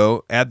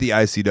Glasgow at the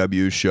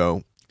ICW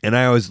show. And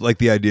I always like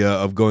the idea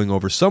of going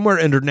over somewhere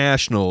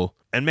international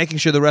and making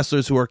sure the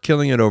wrestlers who are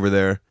killing it over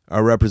there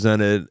are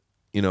represented,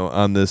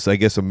 on this, I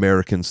guess,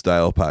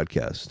 American-style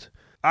podcast.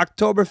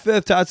 October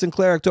 5th, Todd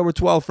Sinclair. October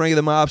 12th, Frankie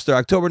the Mobster.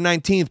 October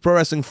 19th, Pro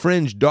Wrestling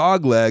Fringe,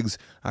 Doglegs.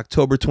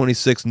 October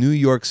 26th, New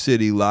York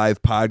City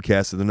live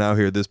podcast at the Now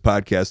Hear This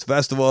Podcast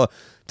Festival.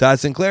 Todd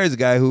Sinclair is a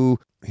guy who,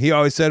 he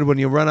always said, when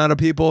you run out of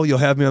people, you'll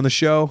have me on the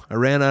show. I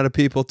ran out of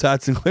people.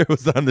 Todd Sinclair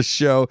was on the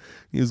show.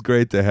 He was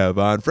great to have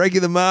on. Frankie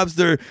the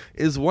Mobster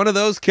is one of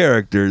those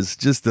characters,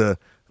 just a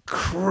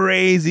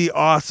crazy,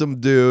 awesome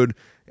dude.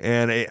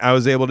 And I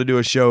was able to do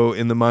a show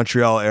in the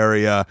Montreal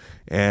area,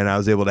 and I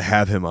was able to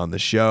have him on the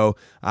show.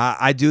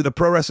 I do the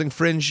Pro Wrestling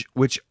Fringe,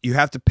 which you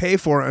have to pay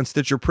for on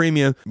Stitcher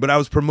Premium, but I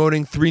was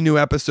promoting 3 new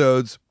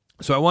episodes.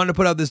 So I wanted to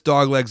put out this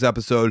Doglegs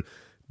episode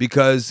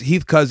because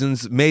Heath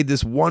Cousins made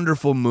this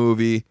wonderful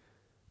movie,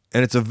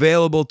 and it's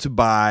available to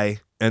buy,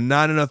 and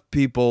not enough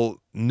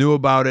people knew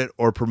about it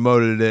or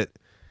promoted it,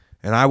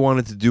 and I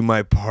wanted to do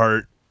my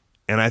part.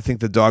 And I think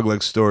the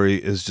Dogleg story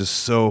is just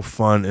so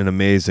fun and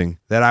amazing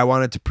that I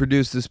wanted to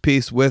produce this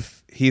piece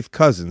with Heath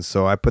Cousins.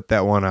 So I put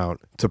that one out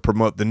to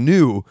promote the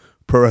new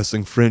Pro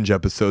Wrestling Fringe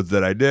episodes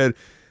that I did.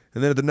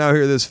 And then at the Now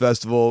Hear This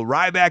Festival,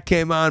 Ryback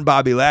came on,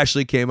 Bobby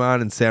Lashley came on,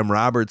 and Sam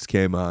Roberts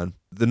came on.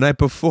 The night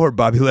before,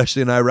 Bobby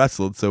Lashley and I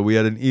wrestled, so we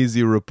had an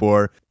easy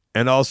rapport.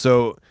 And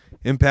also,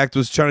 Impact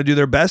was trying to do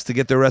their best to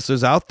get their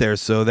wrestlers out there,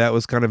 so that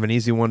was kind of an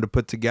easy one to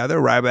put together.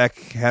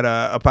 Ryback had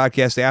a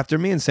podcast after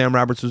me, and Sam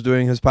Roberts was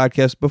doing his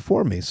podcast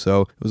before me,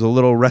 so it was a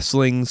little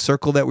wrestling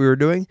circle that we were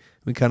doing.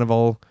 We kind of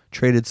all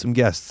traded some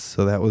guests,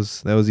 so that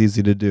was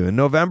easy to do. In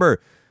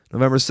November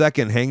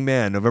 2nd,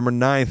 Hangman. November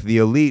 9th, The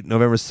Elite.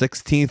 November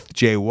 16th,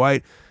 Jay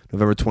White.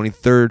 November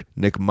 23rd,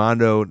 Nick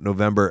Mondo.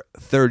 November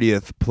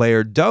 30th,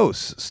 Player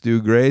Dose, Stu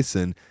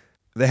Grayson.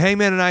 The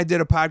Hangman and I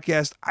did a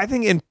podcast, I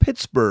think, in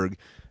Pittsburgh,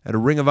 at a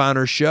Ring of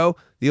Honor show.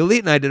 The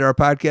Elite and I did our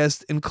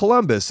podcast in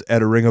Columbus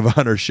at a Ring of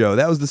Honor show.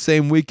 That was the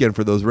same weekend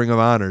for those Ring of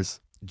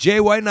Honors. Jay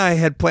White and I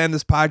had planned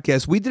this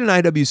podcast. We did an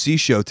IWC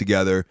show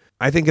together,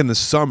 I think in the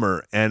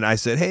summer, and I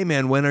said, hey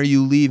man, when are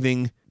you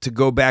leaving to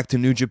go back to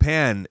New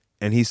Japan?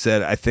 And he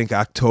said, I think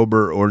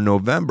October or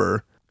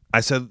November.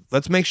 I said,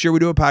 let's make sure we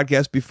do a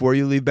podcast before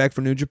you leave back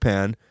for New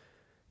Japan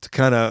to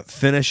kind of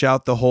finish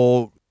out the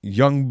whole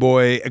young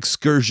boy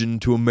excursion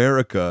to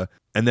America.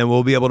 And then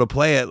we'll be able to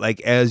play it like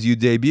as you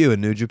debut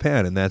in New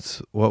Japan. And that's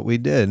what we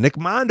did. Nick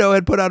Mondo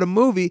had put out a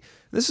movie.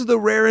 This is the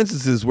rare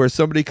instances where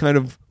somebody kind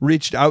of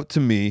reached out to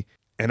me.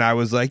 And I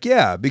was like,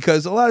 yeah,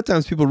 because a lot of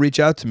times people reach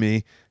out to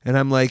me and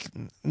I'm like,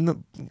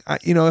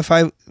 if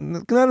I,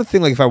 not a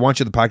thing like if I want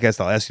you on the podcast,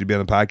 I'll ask you to be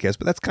on the podcast.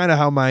 But that's kind of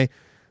how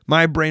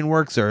my brain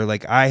works. Or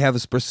like I have a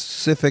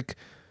specific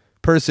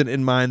person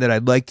in mind that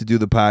I'd like to do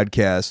the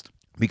podcast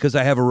because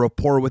I have a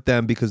rapport with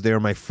them because they are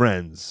my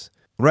friends.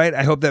 Right?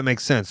 I hope that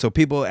makes sense. So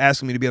people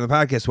asking me to be on the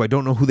podcast who I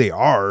don't know who they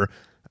are,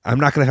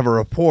 I'm not going to have a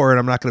rapport and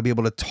I'm not going to be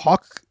able to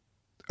talk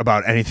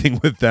about anything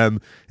with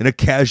them in a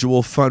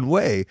casual, fun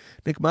way.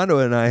 Nick Mondo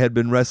and I had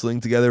been wrestling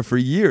together for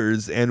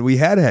years, and we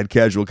had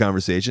casual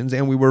conversations,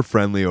 and we were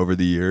friendly over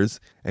the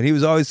years. And he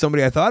was always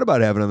somebody I thought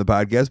about having on the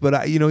podcast,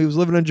 but he was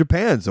living in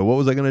Japan, so what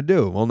was I going to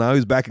do? Well, now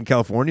he's back in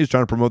California. He's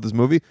trying to promote this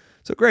movie,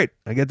 so great.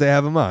 I get to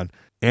have him on.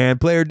 And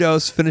Player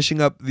Dose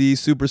finishing up the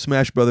Super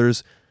Smash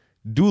Brothers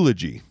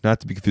duology, not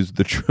to be confused with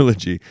the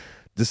trilogy.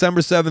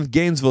 December 7th,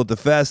 Gainesville at the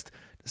Fest.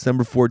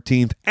 December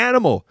 14th,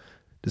 Animal.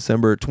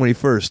 December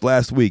 21st,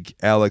 last week,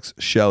 Alex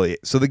Shelley.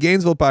 So the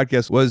Gainesville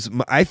podcast was,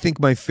 I think,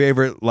 my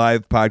favorite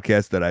live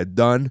podcast that I'd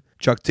done.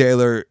 Chuck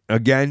Taylor,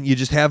 again, you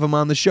just have him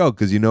on the show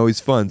because you know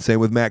he's fun. Same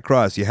with Matt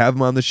Cross. You have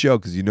him on the show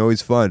because you know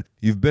he's fun.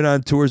 You've been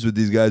on tours with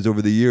these guys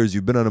over the years.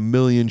 You've been on a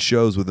million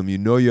shows with them. You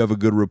know you have a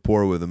good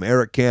rapport with them.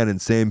 Eric Cannon,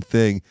 same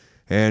thing.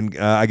 And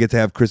I get to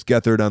have Chris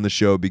Gethard on the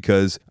show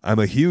because I'm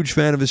a huge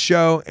fan of his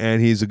show,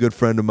 and he's a good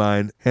friend of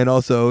mine. And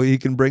also, he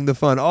can bring the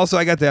fun. Also,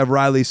 I got to have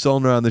Riley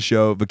Solner on the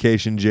show,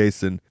 Vacation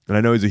Jason. And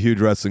I know he's a huge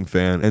wrestling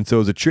fan. And so it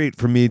was a treat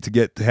for me to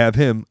get to have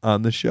him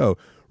on the show.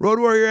 Road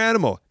Warrior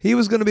Animal. He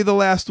was going to be the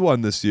last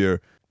one this year.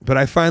 But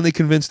I finally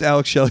convinced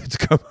Alex Shelley to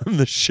come on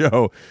the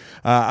show.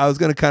 I was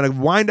going to kind of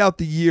wind out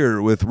the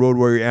year with Road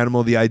Warrior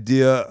Animal. The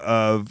idea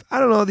of, I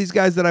don't know, these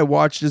guys that I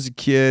watched as a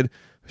kid,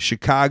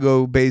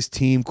 Chicago-based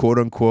team,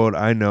 quote-unquote.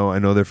 I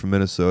know they're from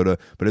Minnesota,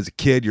 but as a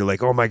kid, you're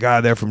like, oh my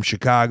God, they're from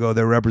Chicago.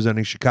 They're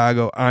representing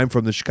Chicago. I'm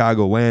from the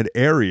Chicagoland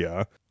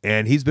area,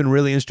 and he's been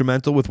really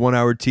instrumental with 1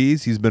 Hour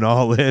Teas. He's been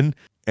all in,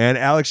 and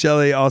Alex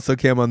Shelley also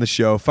came on the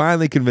show.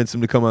 Finally convinced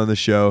him to come on the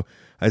show.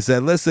 I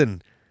said,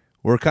 listen,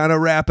 we're kind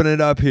of wrapping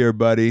it up here,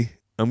 buddy.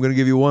 I'm going to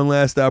give you one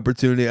last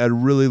opportunity. I'd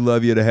really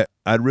love you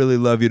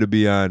to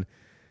be on.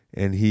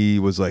 And he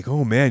was like,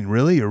 oh man,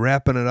 really? You're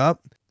wrapping it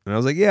up? And I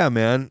was like, yeah,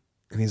 man.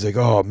 And he's like,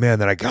 oh, man,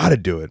 then I got to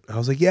do it. I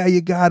was like, yeah,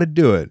 you got to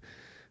do it.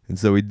 And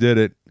so we did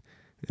it,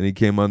 and he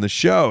came on the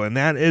show. And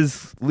that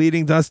is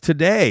leading us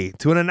today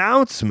to an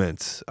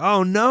announcement.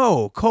 Oh,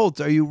 no. Colt,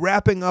 are you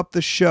wrapping up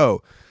the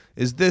show?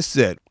 Is this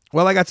it?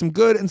 Well, I got some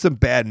good and some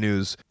bad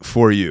news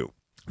for you.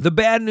 The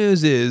bad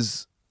news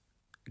is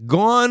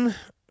gone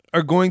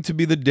are going to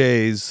be the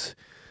days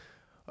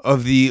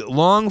of the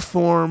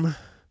long-form,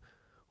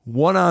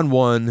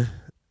 one-on-one,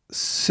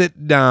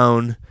 sit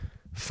down,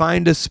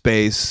 find a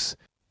space,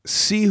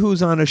 see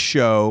who's on a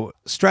show,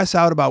 stress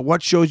out about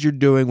what shows you're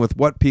doing with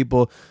what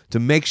people to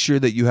make sure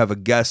that you have a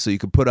guest so you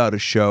can put out a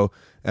show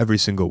every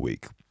single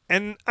week.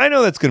 And I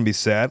know that's going to be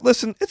sad.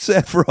 Listen, it's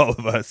sad for all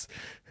of us.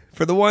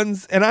 For the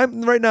ones, and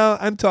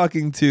I'm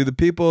talking to the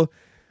people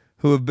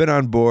who have been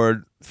on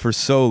board for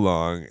so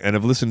long and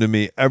have listened to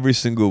me every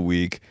single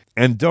week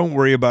and don't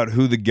worry about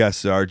who the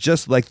guests are,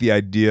 just like the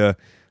idea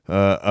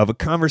of a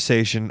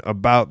conversation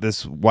about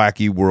this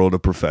wacky world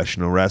of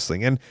professional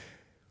wrestling. And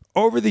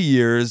over the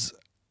years,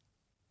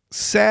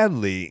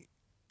 sadly,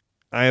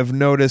 I have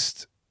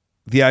noticed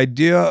the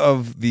idea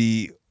of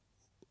the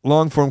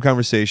long-form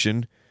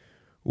conversation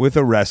with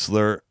a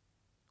wrestler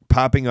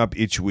popping up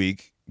each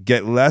week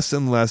get less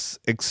and less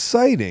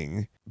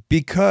exciting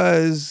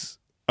because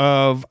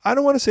of, I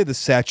don't want to say the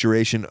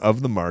saturation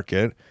of the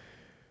market,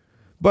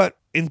 but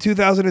in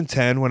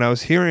 2010, when I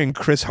was hearing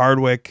Chris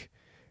Hardwick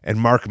and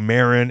Mark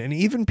Maron, and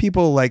even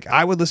people like,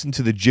 I would listen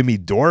to the Jimmy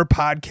Dore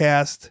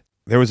podcast.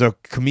 There was a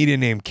comedian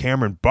named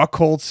Cameron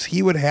Buckholtz.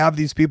 He would have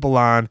these people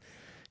on.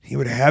 He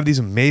would have these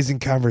amazing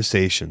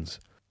conversations.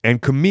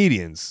 And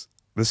comedians,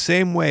 the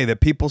same way that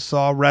people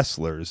saw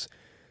wrestlers,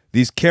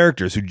 these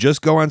characters who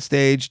just go on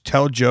stage,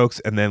 tell jokes,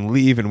 and then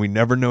leave, and we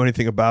never know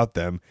anything about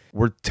them,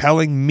 were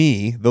telling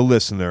me, the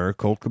listener,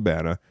 Colt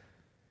Cabana,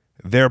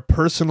 their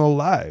personal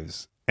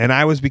lives. And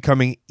I was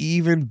becoming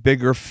even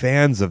bigger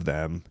fans of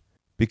them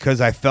because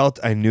I felt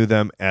I knew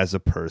them as a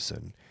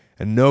person.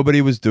 And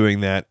nobody was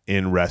doing that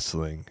in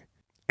wrestling.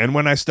 And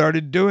when I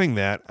started doing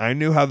that, I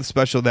knew how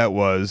special that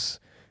was.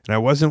 And I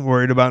wasn't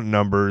worried about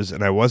numbers,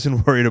 and I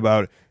wasn't worried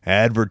about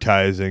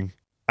advertising.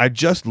 I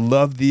just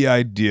loved the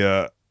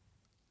idea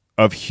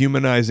of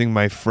humanizing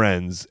my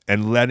friends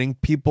and letting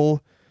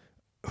people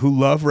who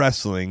love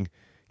wrestling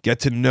get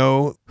to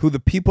know who the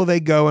people they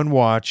go and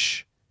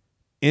watch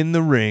in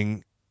the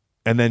ring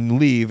and then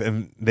leave,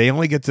 and they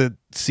only get to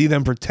see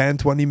them for 10,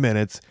 20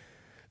 minutes.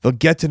 They'll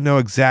get to know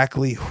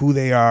exactly who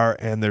they are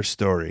and their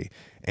story.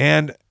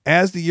 And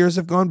as the years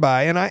have gone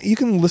by, and you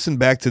can listen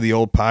back to the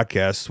old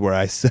podcasts where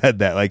I said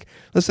that, like,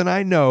 listen,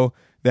 I know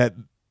that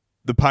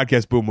the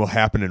podcast boom will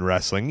happen in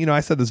wrestling. You know,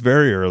 I said this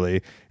very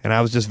early, and I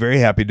was just very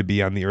happy to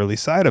be on the early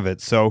side of it.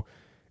 So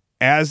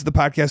as the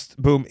podcast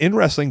boom in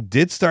wrestling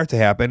did start to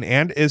happen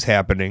and is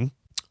happening,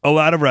 a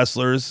lot of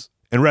wrestlers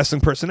and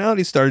wrestling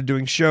personalities started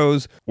doing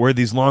shows where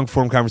these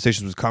long-form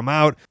conversations would come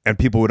out and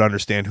people would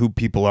understand who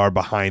people are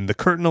behind the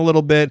curtain a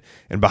little bit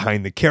and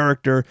behind the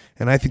character.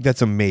 And I think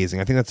that's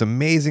amazing. I think that's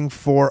amazing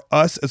for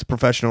us as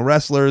professional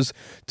wrestlers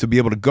to be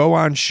able to go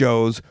on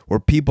shows where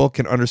people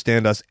can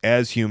understand us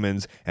as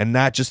humans and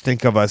not just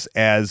think of us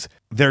as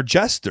their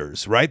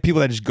jesters, right?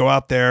 People that just go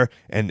out there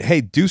and,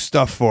 hey, do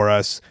stuff for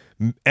us,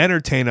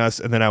 entertain us,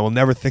 and then I will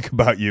never think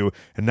about you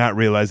and not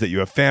realize that you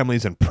have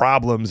families and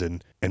problems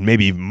and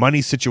maybe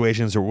money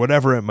situations or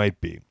whatever it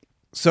might be.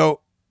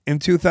 So in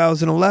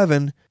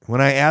 2011,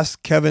 when I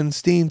asked Kevin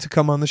Steen to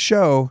come on the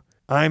show,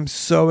 I'm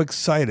so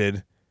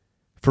excited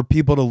for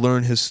people to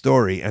learn his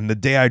story. And the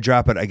day I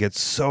drop it, I get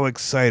so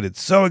excited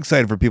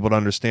for people to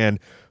understand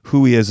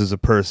who he is as a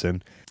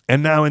person.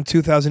 And now in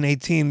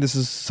 2018, this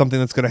is something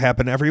that's going to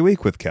happen every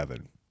week with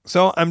Kevin.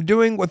 So I'm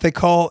doing what they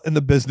call in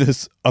the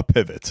business a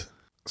pivot,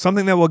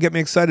 something that will get me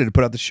excited to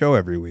put out the show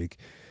every week.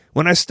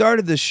 When I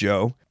started this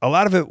show, a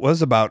lot of it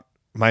was about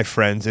my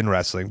friends in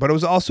wrestling, but it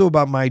was also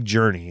about my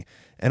journey.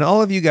 And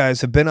all of you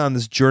guys have been on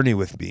this journey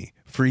with me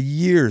for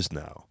years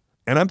now.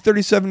 And I'm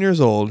 37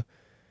 years old,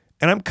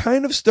 and I'm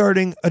kind of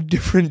starting a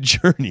different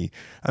journey.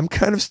 I'm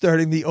kind of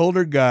starting the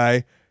older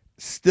guy,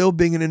 still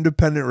being an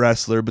independent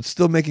wrestler, but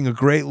still making a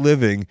great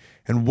living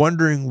and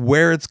wondering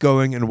where it's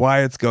going and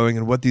why it's going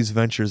and what these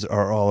ventures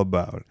are all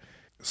about.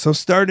 So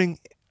starting,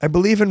 I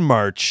believe in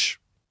March,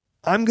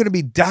 I'm going to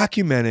be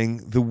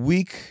documenting the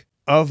week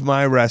of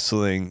my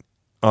wrestling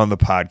on the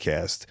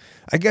podcast.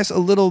 I guess a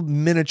little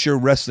miniature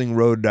wrestling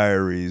road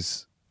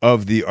diaries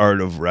of the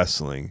art of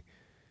wrestling.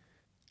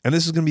 And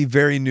this is going to be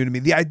very new to me.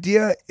 The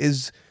idea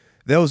is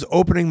those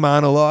opening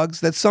monologues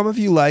that some of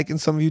you like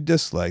and some of you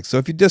dislike. So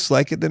if you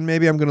dislike it, then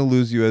maybe I'm going to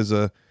lose you as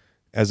a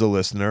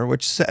listener,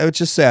 which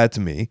is sad to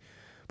me.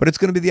 But it's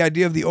going to be the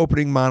idea of the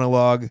opening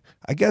monologue,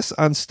 I guess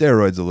on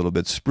steroids a little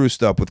bit,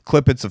 spruced up with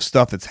clippets of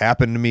stuff that's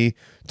happened to me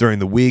during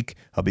the week.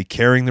 I'll be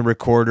carrying the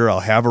recorder.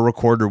 I'll have a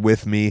recorder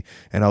with me,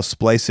 and I'll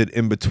splice it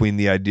in between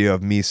the idea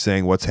of me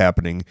saying what's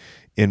happening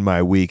in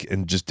my week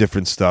and just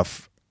different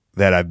stuff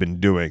that I've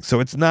been doing. So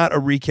it's not a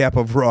recap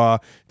of Raw.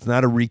 It's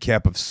not a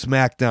recap of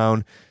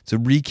SmackDown. It's a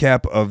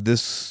recap of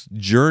this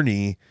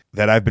journey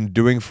that I've been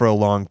doing for a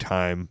long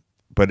time,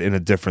 but in a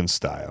different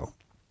style.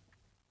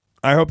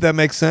 I hope that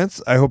makes sense.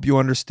 I hope you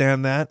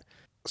understand that.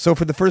 So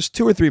for the first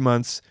 2 or 3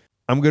 months,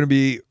 I'm going to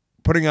be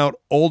putting out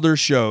older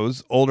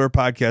shows, older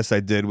podcasts I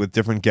did with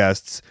different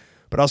guests,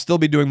 but I'll still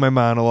be doing my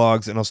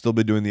monologues and I'll still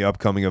be doing the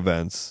upcoming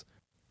events.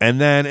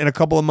 And then in a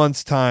couple of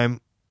months'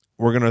 time,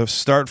 we're going to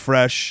start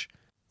fresh.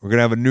 We're going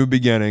to have a new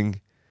beginning.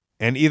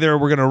 And either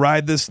we're going to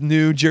ride this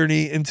new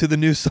journey into the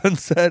new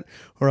sunset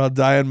or I'll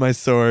die on my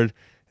sword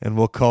and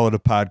we'll call it a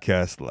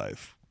podcast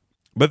life.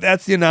 But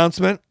that's the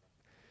announcement.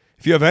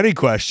 If you have any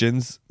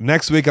questions,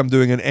 next week I'm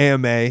doing an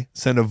AMA.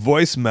 Send a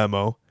voice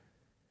memo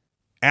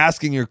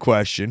asking your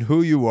question,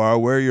 who you are,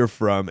 where you're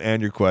from,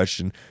 and your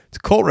question to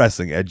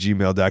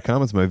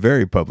coltwrestling@gmail.com. It's my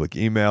very public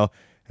email,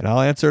 and I'll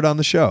answer it on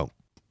the show.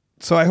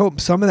 So I hope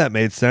some of that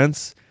made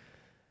sense.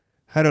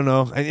 I don't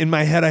know. In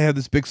my head, I have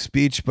this big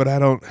speech, but I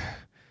don't.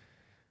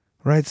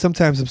 Right?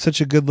 Sometimes I'm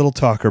such a good little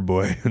talker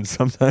boy, and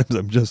sometimes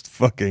I'm just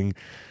fucking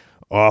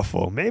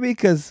awful. Maybe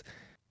because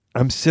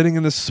I'm sitting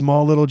in this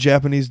small little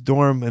Japanese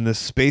dorm and the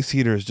space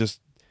heater is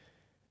just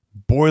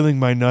boiling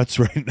my nuts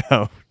right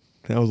now.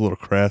 That was a little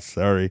crass,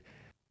 sorry.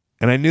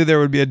 And I knew there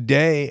would be a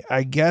day,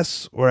 I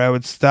guess, where I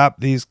would stop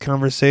these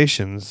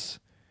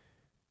conversations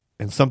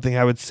and something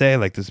I would say,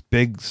 like this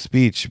big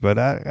speech, but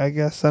I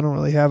guess I don't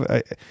really have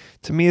it.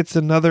 To me, it's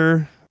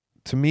another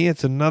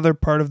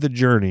part of the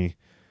journey.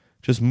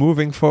 Just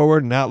moving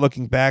forward, not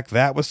looking back.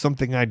 That was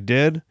something I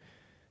did,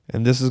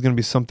 and this is going to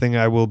be something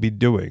I will be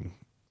doing.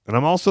 And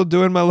I'm also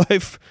doing my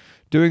life,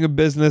 doing a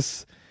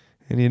business,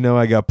 and you know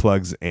I got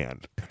plugs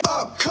and.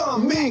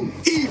 Upcoming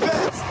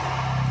events.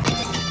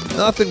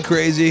 Nothing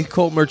crazy.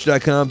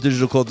 ColtMerch.com,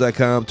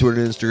 DigitalColt.com,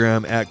 Twitter and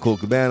Instagram @Colt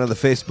Cabana. The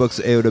Facebook's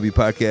AOW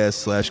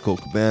Podcast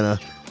 /Colt Cabana.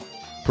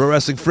 Pro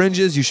Wrestling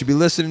Fringes, you should be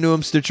listening to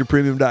them.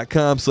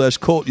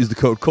 StitcherPremium.com/Colt. Use the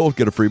code Colt,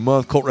 get a free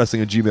month.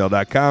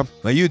 ColtWrestling@gmail.com.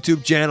 My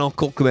YouTube channel,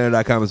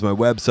 ColtCabana.com is my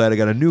website. I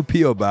got a new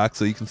P.O. Box,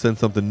 so you can send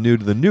something new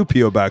to the new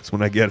P.O. Box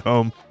when I get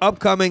home.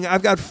 Upcoming,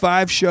 I've got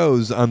 5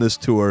 shows on this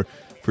tour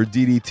for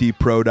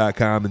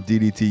DDTPro.com and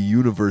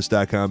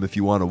DDTUniverse.com if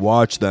you want to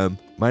watch them.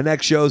 My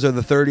next shows are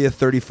the 30th,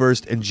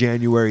 31st, and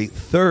January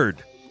 3rd.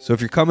 So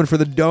if you're coming for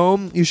the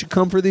Dome, you should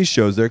come for these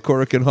shows. They're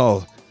Corrigan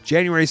Hall.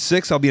 January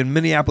 6th, I'll be in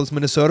Minneapolis,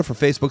 Minnesota for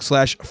Facebook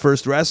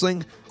 /First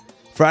Wrestling.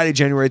 Friday,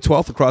 January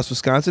 12th, across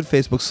Wisconsin,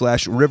 Facebook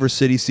 /River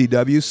City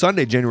CW.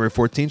 Sunday, January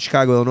 14th,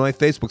 Chicago, Illinois,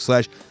 Facebook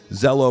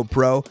 /Zello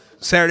Pro.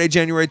 Saturday,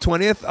 January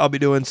 20th, I'll be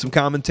doing some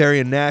commentary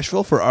in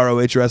Nashville for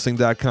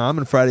ROHWrestling.com.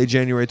 And Friday,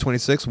 January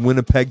 26th,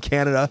 Winnipeg,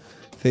 Canada,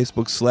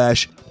 Facebook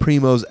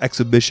 /Primo's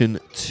Exhibition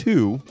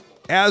 2.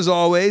 As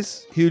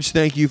always, huge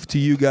thank you to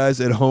you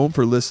guys at home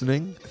for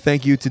listening.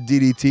 Thank you to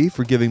DDT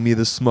for giving me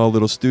this small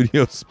little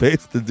studio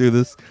space to do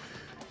this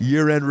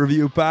year-end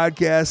review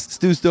podcast.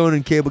 Stu Stone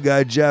and Cable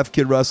Guy Jeff,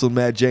 Kid Russell,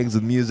 Matt Jenks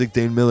with music,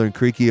 Dane Miller and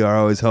Creaky are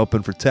always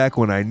helping for tech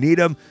when I need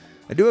them.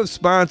 I do have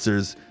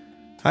sponsors.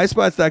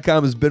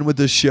 HighSpots.com has been with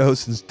this show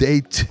since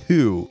day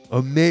 2.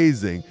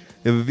 Amazing.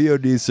 They have a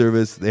VOD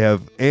service. They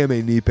have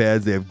AMA knee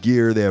pads. They have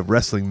gear. They have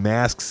wrestling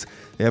masks.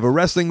 They have a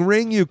wrestling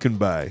ring you can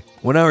buy.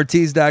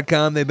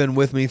 OneHourTees.com, they've been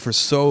with me for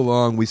so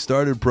long. We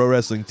started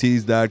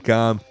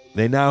ProWrestlingTees.com.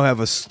 They now have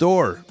a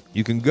store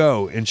you can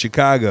go in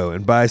Chicago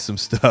and buy some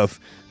stuff.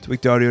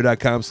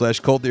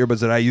 tweakedaudio.com/Colt. The earbuds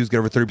that I use get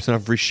over 30%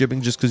 off free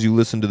shipping just because you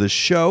listen to this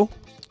show.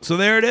 So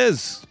there it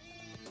is.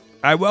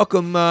 I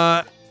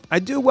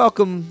do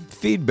welcome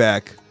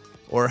feedback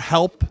or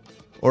help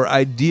or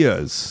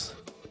ideas.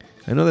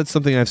 I know that's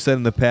something I've said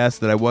in the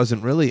past that I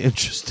wasn't really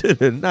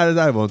interested in. Not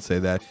that I won't say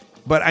that.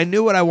 But I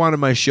knew what I wanted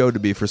my show to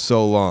be for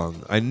so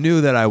long. I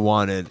knew that I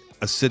wanted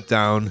a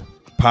sit-down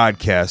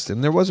podcast,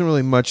 and there wasn't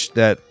really much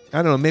that,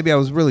 I don't know, maybe I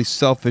was really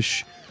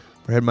selfish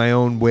or had my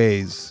own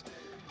ways.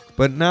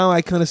 But now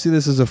I kind of see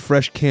this as a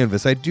fresh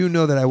canvas. I do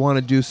know that I want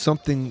to do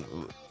something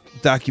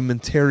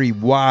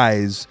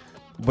documentary-wise,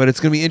 but it's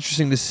going to be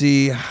interesting to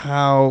see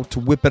how to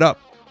whip it up,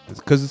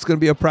 because it's going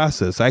to be a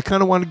process. I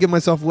kind of want to give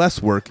myself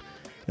less work,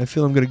 and I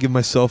feel I'm going to give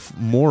myself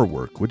more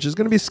work, which is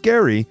going to be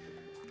scary,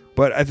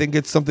 but I think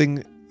it's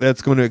something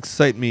that's going to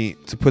excite me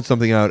to put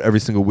something out every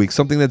single week,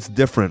 something that's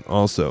different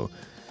also.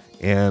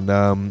 And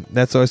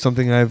that's always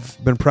something I've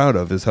been proud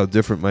of, is how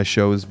different my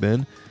show has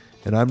been.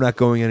 And I'm not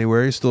going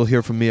anywhere. You still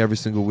hear from me every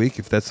single week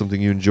if that's something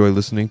you enjoy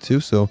listening to.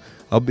 So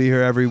I'll be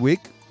here every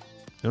week,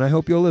 and I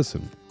hope you'll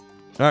listen.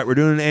 All right, we're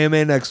doing an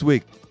AMA next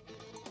week.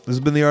 This has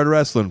been The Art of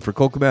Wrestling. For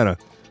Colt Cabana,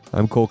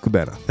 I'm Colt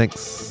Cabana.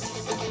 Thanks.